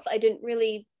shelf. I didn't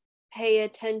really pay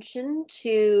attention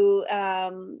to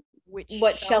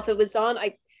what shelf it was on.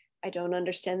 I don't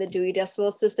understand the Dewey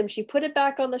Decimal System. She put it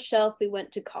back on the shelf. We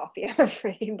went to coffee, I'm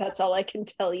afraid. That's all I can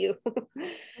tell you.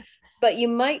 But you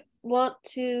might want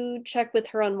to check with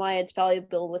her on why it's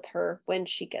valuable with her when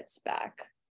she gets back.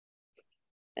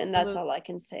 And that's all I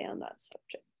can say on that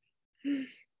subject.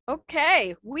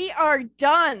 Okay, we are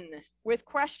done with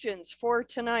questions for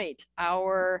tonight.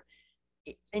 Our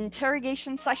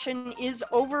interrogation session is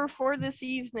over for this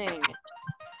evening.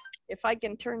 If I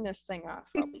can turn this thing off.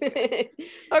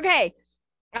 Okay,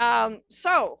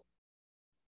 so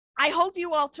I hope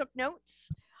you all took notes.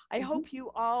 I hope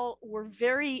you all were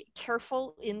very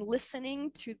careful in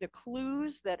listening to the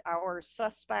clues that our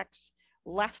suspects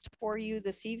left for you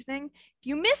this evening. If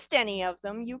you missed any of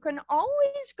them, you can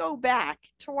always go back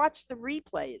to watch the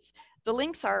replays. The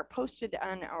links are posted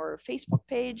on our Facebook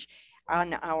page,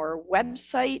 on our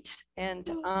website, and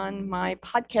on my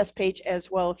podcast page as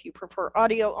well, if you prefer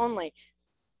audio only.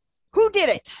 Who did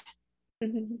it?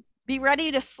 Be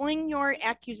ready to sling your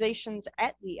accusations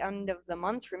at the end of the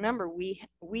month. Remember, we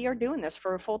are doing this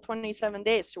for a full 27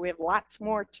 days, so we have lots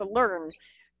more to learn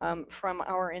from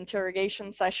our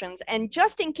interrogation sessions. And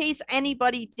just in case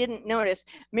anybody didn't notice,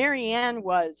 Marianne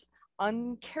was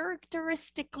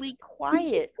uncharacteristically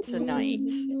quiet tonight.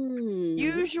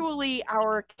 Usually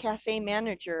our cafe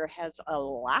manager has a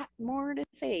lot more to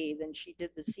say than she did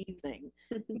this evening.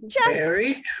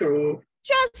 Very true.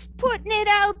 Just putting it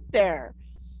out there.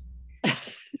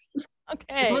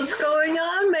 Okay. What's going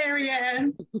on,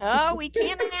 Marianne? Oh, we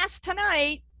can't ask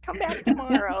tonight. Come back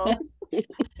tomorrow.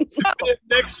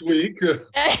 Next week. Tune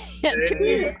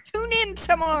in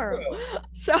tomorrow.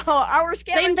 So our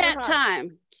scavenger Same bat hunt.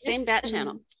 time, same bat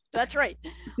channel. That's right.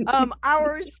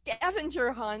 Our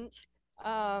scavenger hunt.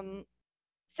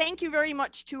 Thank you very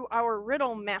much to our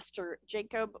riddle master,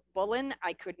 Jacob Bullen.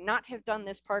 I could not have done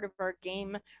this part of our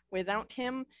game without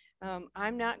him.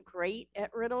 I'm not great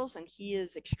at riddles, and he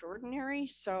is extraordinary.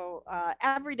 So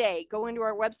every day, go into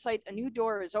our website. A new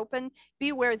door is open. Be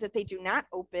aware that they do not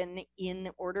open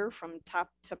in order from top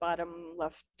to bottom,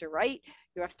 left to right.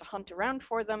 You have to hunt around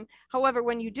for them. However,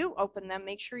 when you do open them,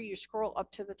 make sure you scroll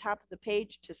up to the top of the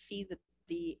page to see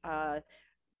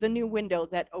the new window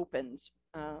that opens.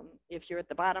 If you're at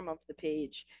the bottom of the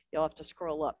page, you'll have to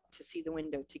scroll up to see the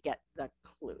window to get the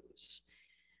clues.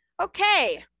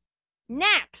 Okay.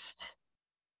 Next,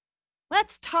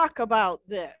 let's talk about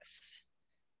this.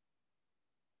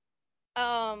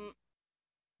 Emma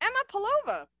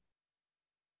Palova,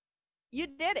 you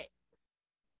did it.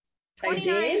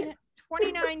 29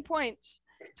 points.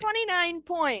 29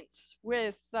 points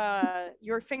with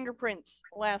your fingerprints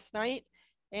last night.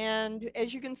 And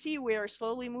as you can see, we are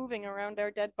slowly moving around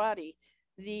our dead body.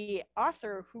 The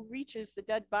author who reaches the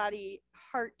dead body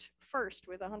heart first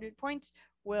with 100 points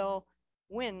will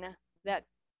win that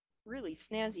really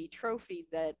snazzy trophy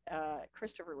that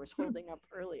Christopher was holding up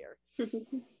earlier.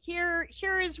 Here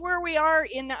is where we are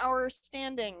in our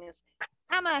standings.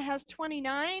 Emma has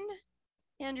 29,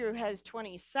 Andrew has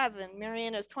 27,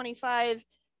 Marianne has 25,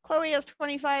 Chloe has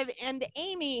 25, and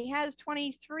Amy has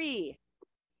 23.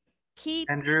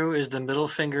 Andrew is the middle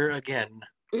finger again.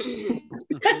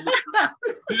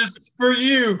 Just for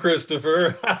you,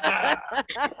 Christopher.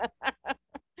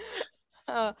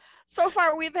 So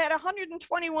far, we've had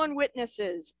 121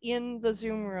 witnesses in the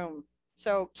Zoom room.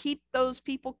 So keep those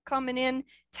people coming in,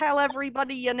 tell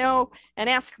everybody you know, and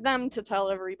ask them to tell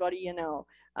everybody you know.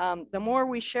 The more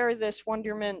we share this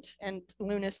wonderment and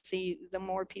lunacy, the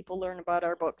more people learn about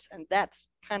our books. And that's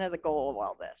kind of the goal of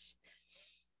all this.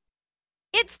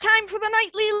 It's time for the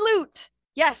nightly loot.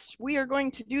 Yes, we are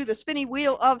going to do the spinny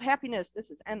wheel of happiness. This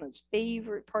is Emma's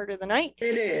favorite part of the night.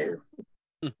 It is.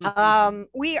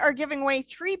 We are giving away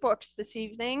 3 books this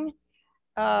evening.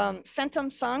 Phantom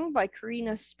Song by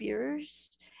Carina Spears.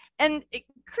 And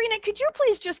Carina, could you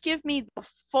please just give me the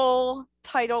full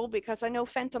title, because I know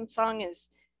Phantom Song is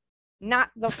not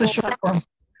the It's full the short title. form.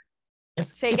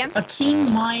 Say again? A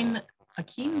keen mind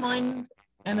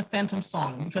and a phantom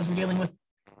song, because we're dealing with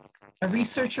a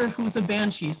researcher who's a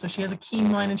banshee, so she has a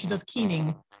keen mind and she does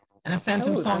keening, and a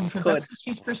phantom song because that's what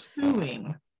she's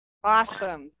pursuing.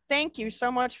 Awesome. Thank you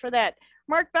so much for that.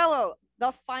 Mark Bello,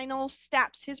 The Final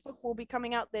Steps. His book will be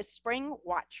coming out this spring.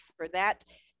 Watch for that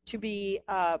to be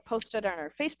posted on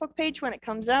our Facebook page when it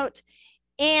comes out.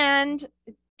 And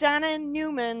Donna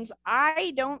Neumann's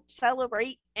I Don't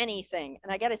Celebrate Anything.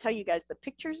 And I got to tell you guys, the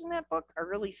pictures in that book are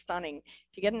really stunning.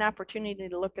 If you get an opportunity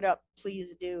to look it up,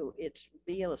 please do.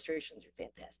 The illustrations are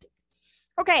fantastic.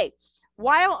 Okay,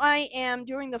 while I am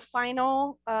doing the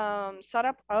final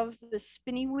setup of the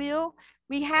spinning wheel,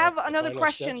 we have another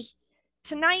question.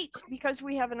 Tonight, because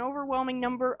we have an overwhelming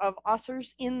number of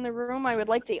authors in the room, I would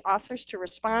like the authors to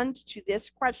respond to this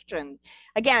question.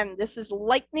 Again, this is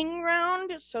lightning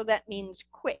round, so that means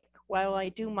quick while I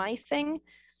do my thing.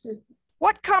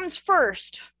 What comes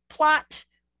first, plot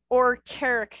or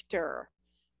character?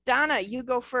 Donna, you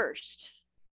go first.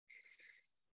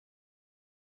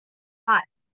 Plot.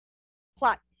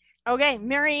 Plot. Okay,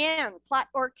 Marianne, plot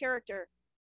or character?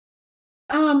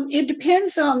 It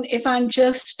depends on if I'm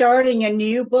just starting a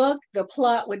new book, the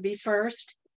plot would be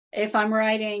first. If I'm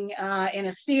writing in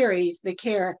a series, the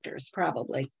characters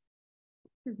probably.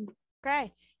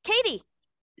 Okay, Katie.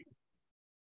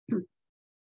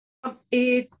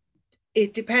 It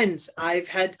depends. I've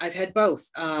had both.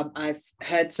 I've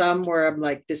had some where I'm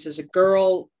like, this is a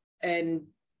girl and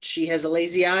she has a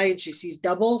lazy eye and she sees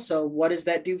double. So what does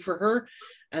that do for her?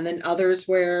 And then others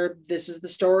where this is the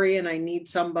story and I need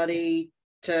somebody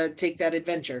to take that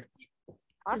adventure.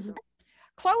 Awesome.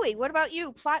 Chloe, what about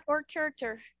you? Plot or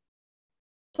character?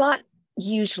 Plot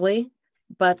usually,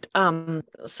 but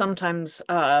sometimes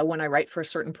when I write for a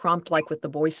certain prompt, like with the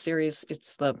boys series,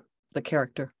 it's the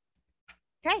character.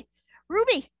 Okay,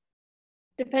 Ruby.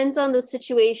 Depends on the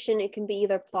situation. It can be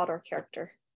either plot or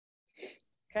character.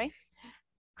 Okay,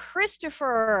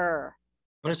 Christopher.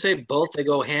 I'm going to say both. They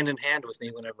go hand in hand with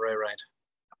me whenever I write.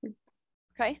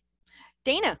 Okay,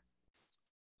 Dana.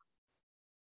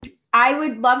 I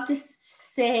would love to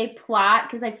say plot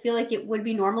because I feel like it would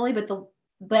be normally, but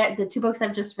the two books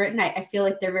I've just written, I feel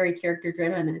like they're very character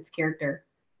driven and it's character.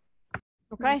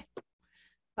 Okay.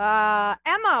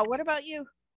 Emma, what about you?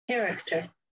 Character.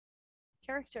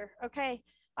 Character. Okay.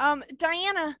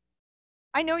 Diana,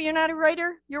 I know you're not a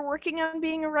writer. You're working on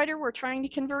being a writer. We're trying to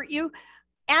convert you.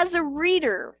 As a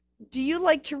reader, do you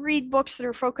like to read books that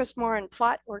are focused more on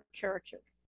plot or character?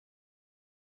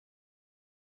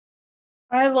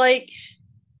 I like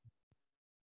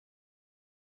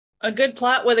a good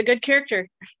plot with a good character.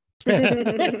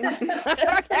 Okay.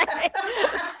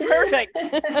 Perfect.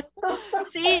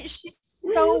 See, she's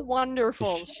so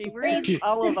wonderful. She reads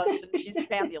all of us and she's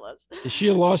fabulous. Is she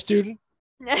a law student?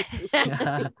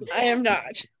 I am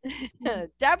not.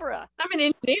 Deborah. I'm an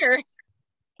engineer.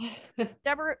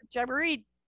 Deborah Reed.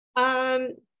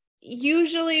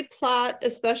 Usually plot,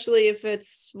 especially if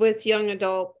it's with young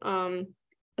adult,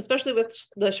 especially with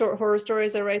the short horror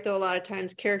stories I write, though a lot of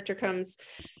times character comes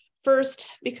first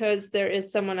because there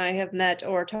is someone I have met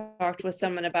or talked with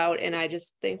someone about, and I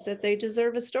just think that they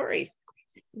deserve a story,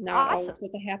 not always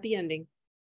with a happy ending.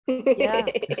 Yeah.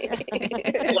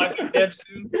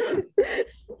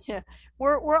 Yeah,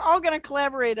 we're all going to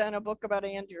collaborate on a book about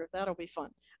Andrew. That'll be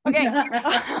fun. Okay.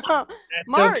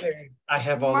 Mark. Okay. I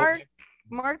have all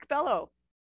Mark Bello.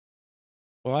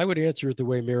 Well, I would answer it the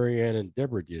way Marianne and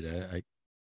Deborah did.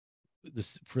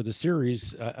 For the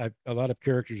series, a lot of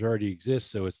characters already exist,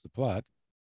 so it's the plot.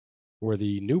 For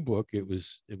the new book, it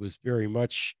was very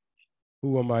much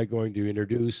who am I going to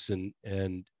introduce,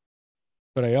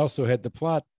 but I also had the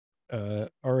plot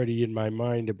already in my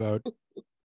mind about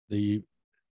it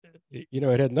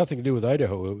had nothing to do with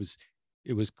Idaho.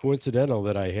 It was coincidental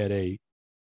that I had a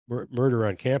murder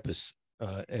on campus,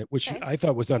 which I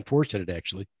thought was unfortunate,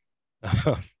 actually.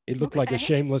 It looked like a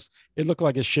shameless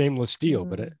steal,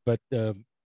 but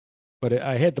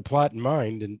I had the plot in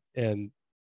mind, and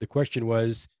the question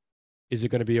was, is it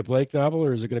going to be a Blake novel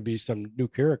or is it going to be some new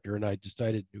character? And I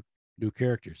decided new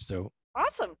characters. So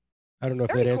awesome. I don't know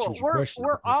if Very that cool. answers your question.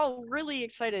 We're all really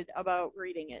excited about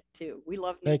reading it too. We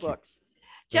love new books.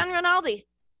 Jen Rinaldi.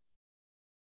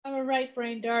 I'm a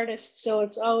right-brained artist, so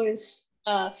it's always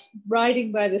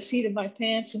riding by the seat of my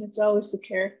pants, and it's always the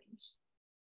characters.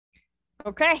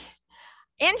 Okay.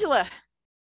 Angela.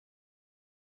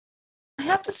 I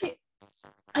have to say,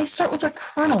 I start with a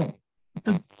kernel,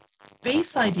 the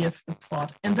base idea for the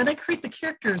plot, and then I create the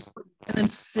characters and then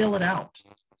fill it out.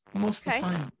 most of the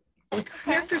time. So the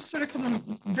characters sort of come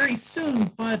in very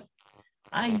soon, but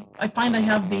I find I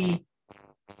have the,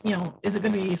 is it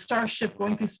going to be a starship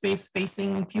going through space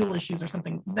facing fuel issues or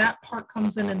something? That part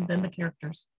comes in and then the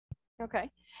characters. Okay.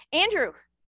 Andrew.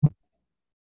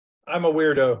 I'm a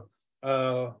weirdo.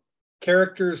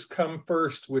 Characters come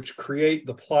first, which create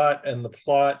the plot, and the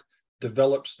plot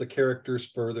develops the characters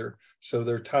further. So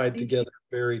they're tied together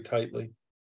very tightly.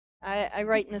 I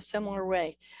write in a similar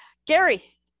way. Gary.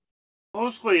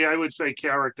 Mostly, I would say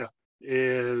character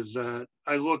is,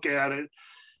 I look at it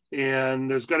and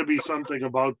there's got to be something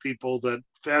about people that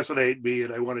fascinate me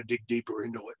and I want to dig deeper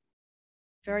into it.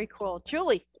 Very cool.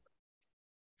 Julie.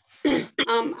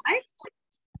 I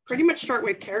pretty much start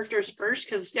with characters first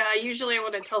because usually I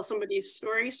want to tell somebody's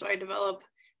story. So I develop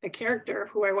a character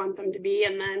who I want them to be.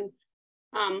 And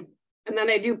then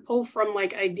I do pull from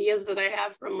like ideas that I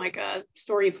have from like a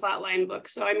story plotline book.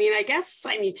 So, I mean, I guess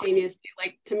simultaneously,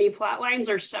 like to me, plot lines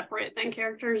are separate than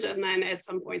characters. And then at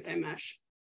some point they mesh.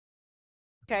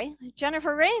 Okay.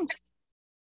 Jennifer Rains.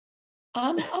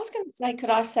 I was going to say, could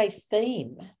I say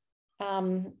theme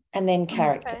and then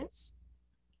characters?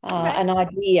 An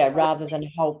idea rather than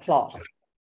a whole plot.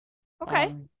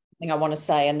 Okay. Thing I want to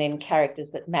say, and then characters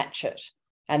that match it,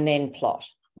 and then plot.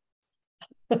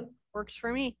 Works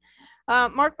for me.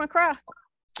 Mark McCraw.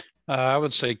 I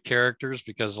would say characters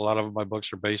because a lot of my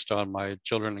books are based on my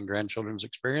children and grandchildren's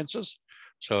experiences.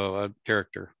 So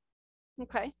character.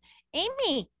 Okay.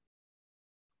 Amy.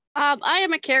 I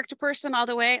am a character person all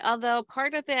the way, although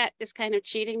part of that is kind of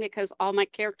cheating because all my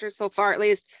characters so far, at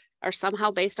least, are somehow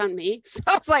based on me. So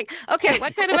it's like, okay,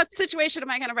 what kind of a situation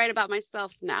am I going to write about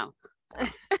myself now?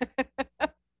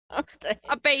 Okay.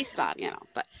 Based on,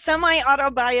 but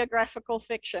semi-autobiographical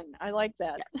fiction. I like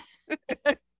that.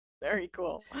 Yes. Very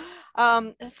cool.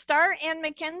 Star and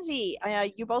Mackenzie,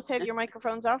 you both have your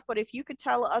microphones off, but if you could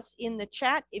tell us in the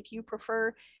chat if you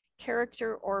prefer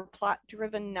character or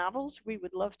plot-driven novels, we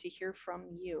would love to hear from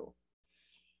you.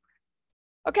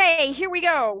 Okay, here we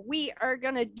go. We are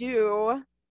going to do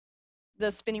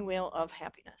the spinning wheel of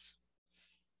happiness.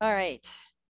 All right,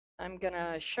 I'm going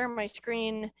to share my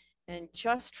screen. And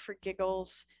just for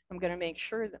giggles, I'm going to make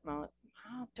sure that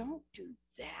don't do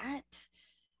that.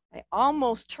 I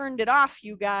almost turned it off,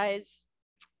 you guys.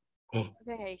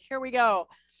 Okay, here we go.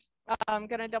 I'm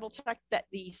going to double check that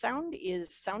the sound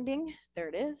is sounding. There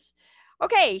it is.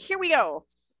 Okay, here we go.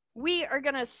 We are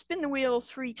going to spin the wheel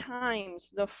 3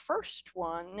 times. The first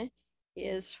one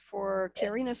is for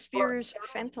Carina Spears'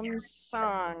 Phantom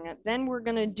Song. Then we're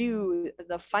going to do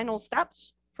the final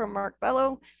steps from Mark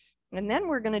Bello. And then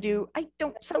we're going to do I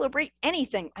Don't Celebrate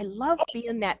Anything. I love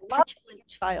being that petulant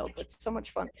child. It's so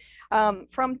much fun.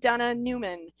 From Donna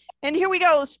Neumann. And here we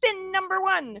go. Spin number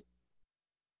 1.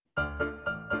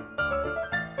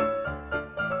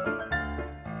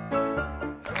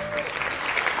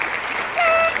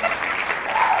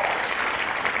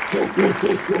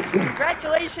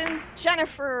 Congratulations,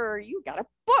 Jennifer. You got a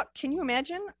book. Can you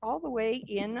imagine? All the way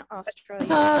in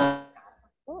Australia.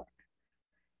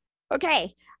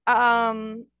 Okay.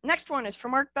 Next one is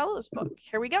from Mark Bello's book.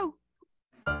 Here we go.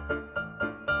 I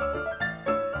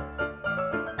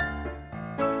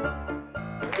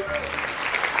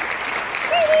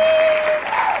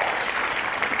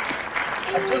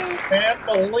just can't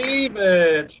believe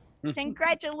it.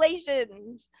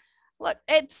 Congratulations. Look,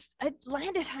 it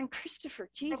landed on Christopher.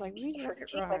 Jeez, I really read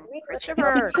it wrong.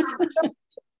 Christopher.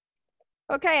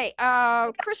 Okay,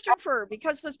 Christopher,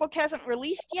 because this book hasn't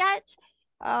released yet,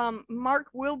 Mark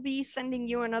will be sending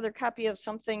you another copy of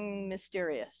Something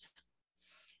Mysterious.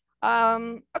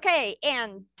 Okay,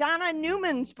 and Donna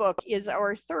Neumann's book is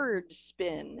our third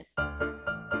spin.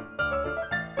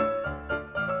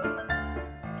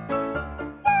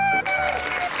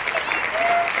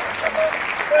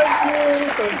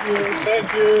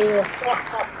 Thank you.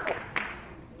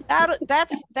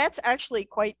 That's actually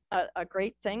quite a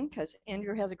great thing because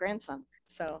Andrew has a grandson.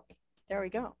 So there we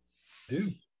go.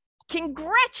 Dude.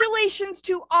 Congratulations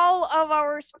to all of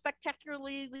our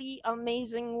spectacularly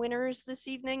amazing winners this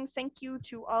evening. Thank you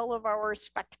to all of our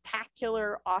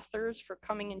spectacular authors for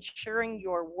coming and sharing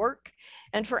your work,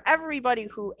 and for everybody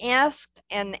who asked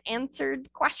and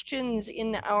answered questions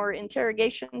in our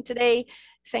interrogation today.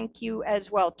 Thank you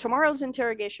as well. Tomorrow's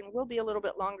interrogation will be a little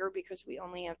bit longer because we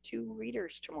only have 2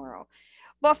 readers tomorrow.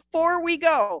 Before we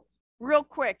go, real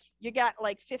quick, you got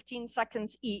like 15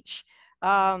 seconds each.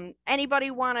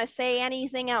 Anybody want to say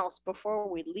anything else before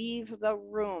we leave the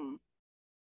room?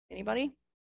 Anybody?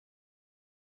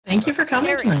 Thank you for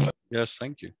coming tonight. Yes,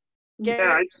 thank you.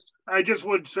 Yeah, I just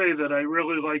would say that I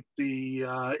really like the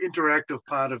interactive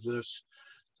part of this.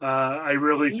 I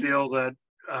really feel that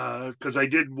because I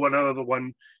did one other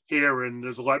one here, and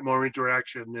there's a lot more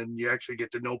interaction, and you actually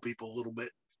get to know people a little bit.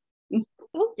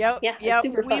 Yep. Yeah, it's Yep.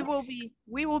 super We fun.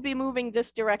 will be moving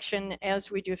this direction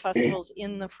as we do festivals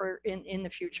in the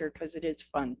future, because it is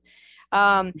fun.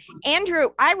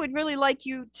 Andrew, I would really like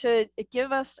you to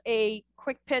give us a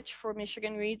quick pitch for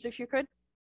Michigan Reads, if you could.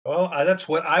 Well, that's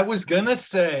what I was gonna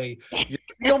say. You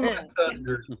steal my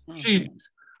thunder.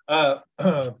 Jeez.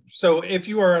 So if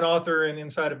you are an author and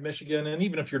inside of Michigan, and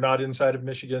even if you're not inside of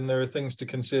Michigan, there are things to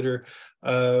consider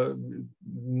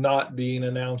not being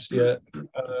announced yet.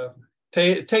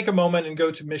 Take a moment and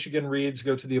go to Michigan Reads,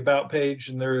 go to the About page,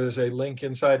 and there is a link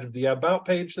inside of the About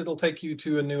page that'll take you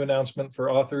to a new announcement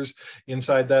for authors.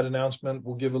 Inside that announcement,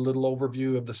 we'll give a little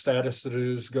overview of the status that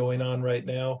is going on right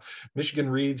now. Michigan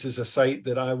Reads is a site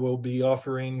that I will be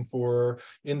offering for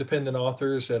independent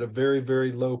authors at a very,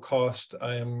 very low cost.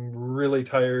 I am really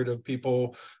tired of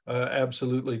people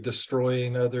absolutely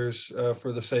destroying others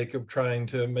for the sake of trying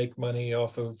to make money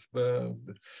off of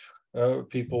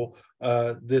people.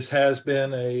 This has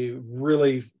been a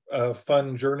really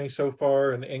fun journey so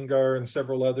far, and Engar and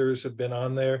several others have been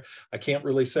on there. I can't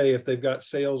really say if they've got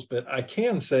sales, but I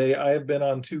can say I have been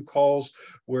on 2 calls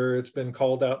where it's been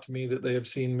called out to me that they have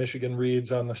seen Michigan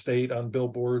Reads on the state, on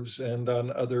billboards, and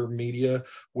on other media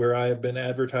where I have been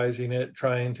advertising it,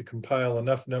 trying to compile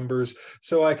enough numbers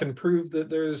so I can prove that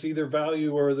there's either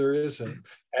value or there isn't.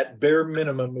 At bare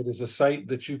minimum, it is a site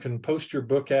that you can post your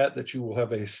book at, that you will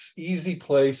have a easy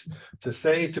place to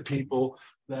say to people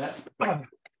that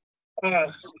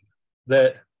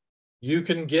that you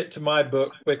can get to my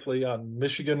book quickly on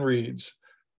Michigan Reads.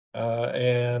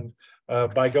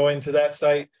 By going to that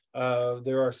site,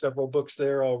 there are several books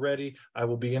there already. I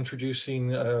will be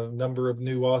introducing a number of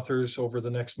new authors over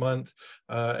the next month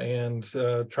and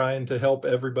trying to help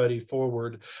everybody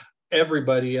forward.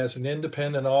 Everybody, as an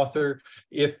independent author,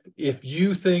 if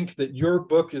you think that your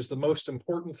book is the most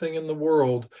important thing in the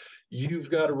world, you've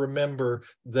got to remember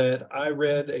that I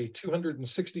read a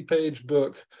 260-page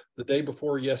book the day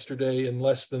before yesterday in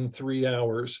less than 3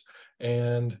 hours,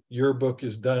 and your book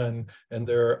is done, and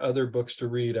there are other books to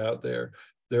read out there.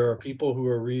 There are people who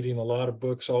are reading a lot of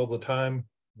books all the time.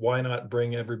 Why not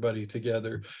bring everybody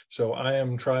together? So I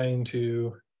am trying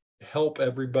to help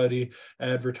everybody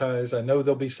advertise. I know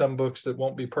there'll be some books that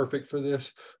won't be perfect for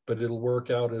this, but it'll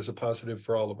work out as a positive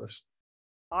for all of us.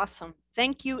 Awesome.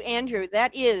 Thank you, Andrew.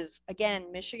 That is, again,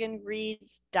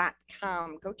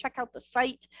 michiganreads.com. Go check out the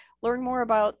site, learn more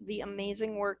about the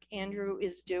amazing work Andrew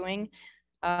is doing.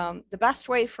 The best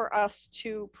way for us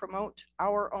to promote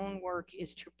our own work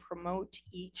is to promote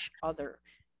each other.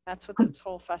 That's what this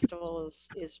whole festival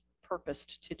is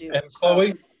purposed to do. And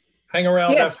Chloe, hang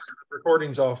around Yes. after the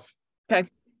recording's off. Okay.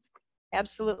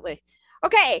 Absolutely.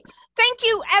 Okay. Thank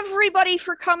you, everybody,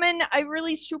 for coming. I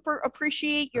really super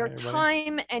appreciate your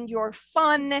time and your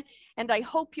fun. And I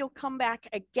hope you'll come back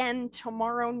again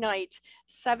tomorrow night,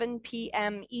 7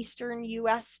 p.m. Eastern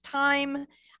U.S. time.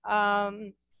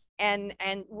 And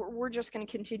we're just going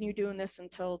to continue doing this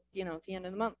until, the end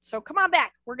of the month. So come on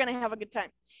back. We're going to have a good time.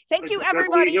 Thank you,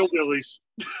 everybody. Hillbillies.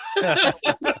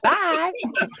 Bye.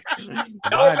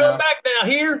 Y'all come back now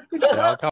here.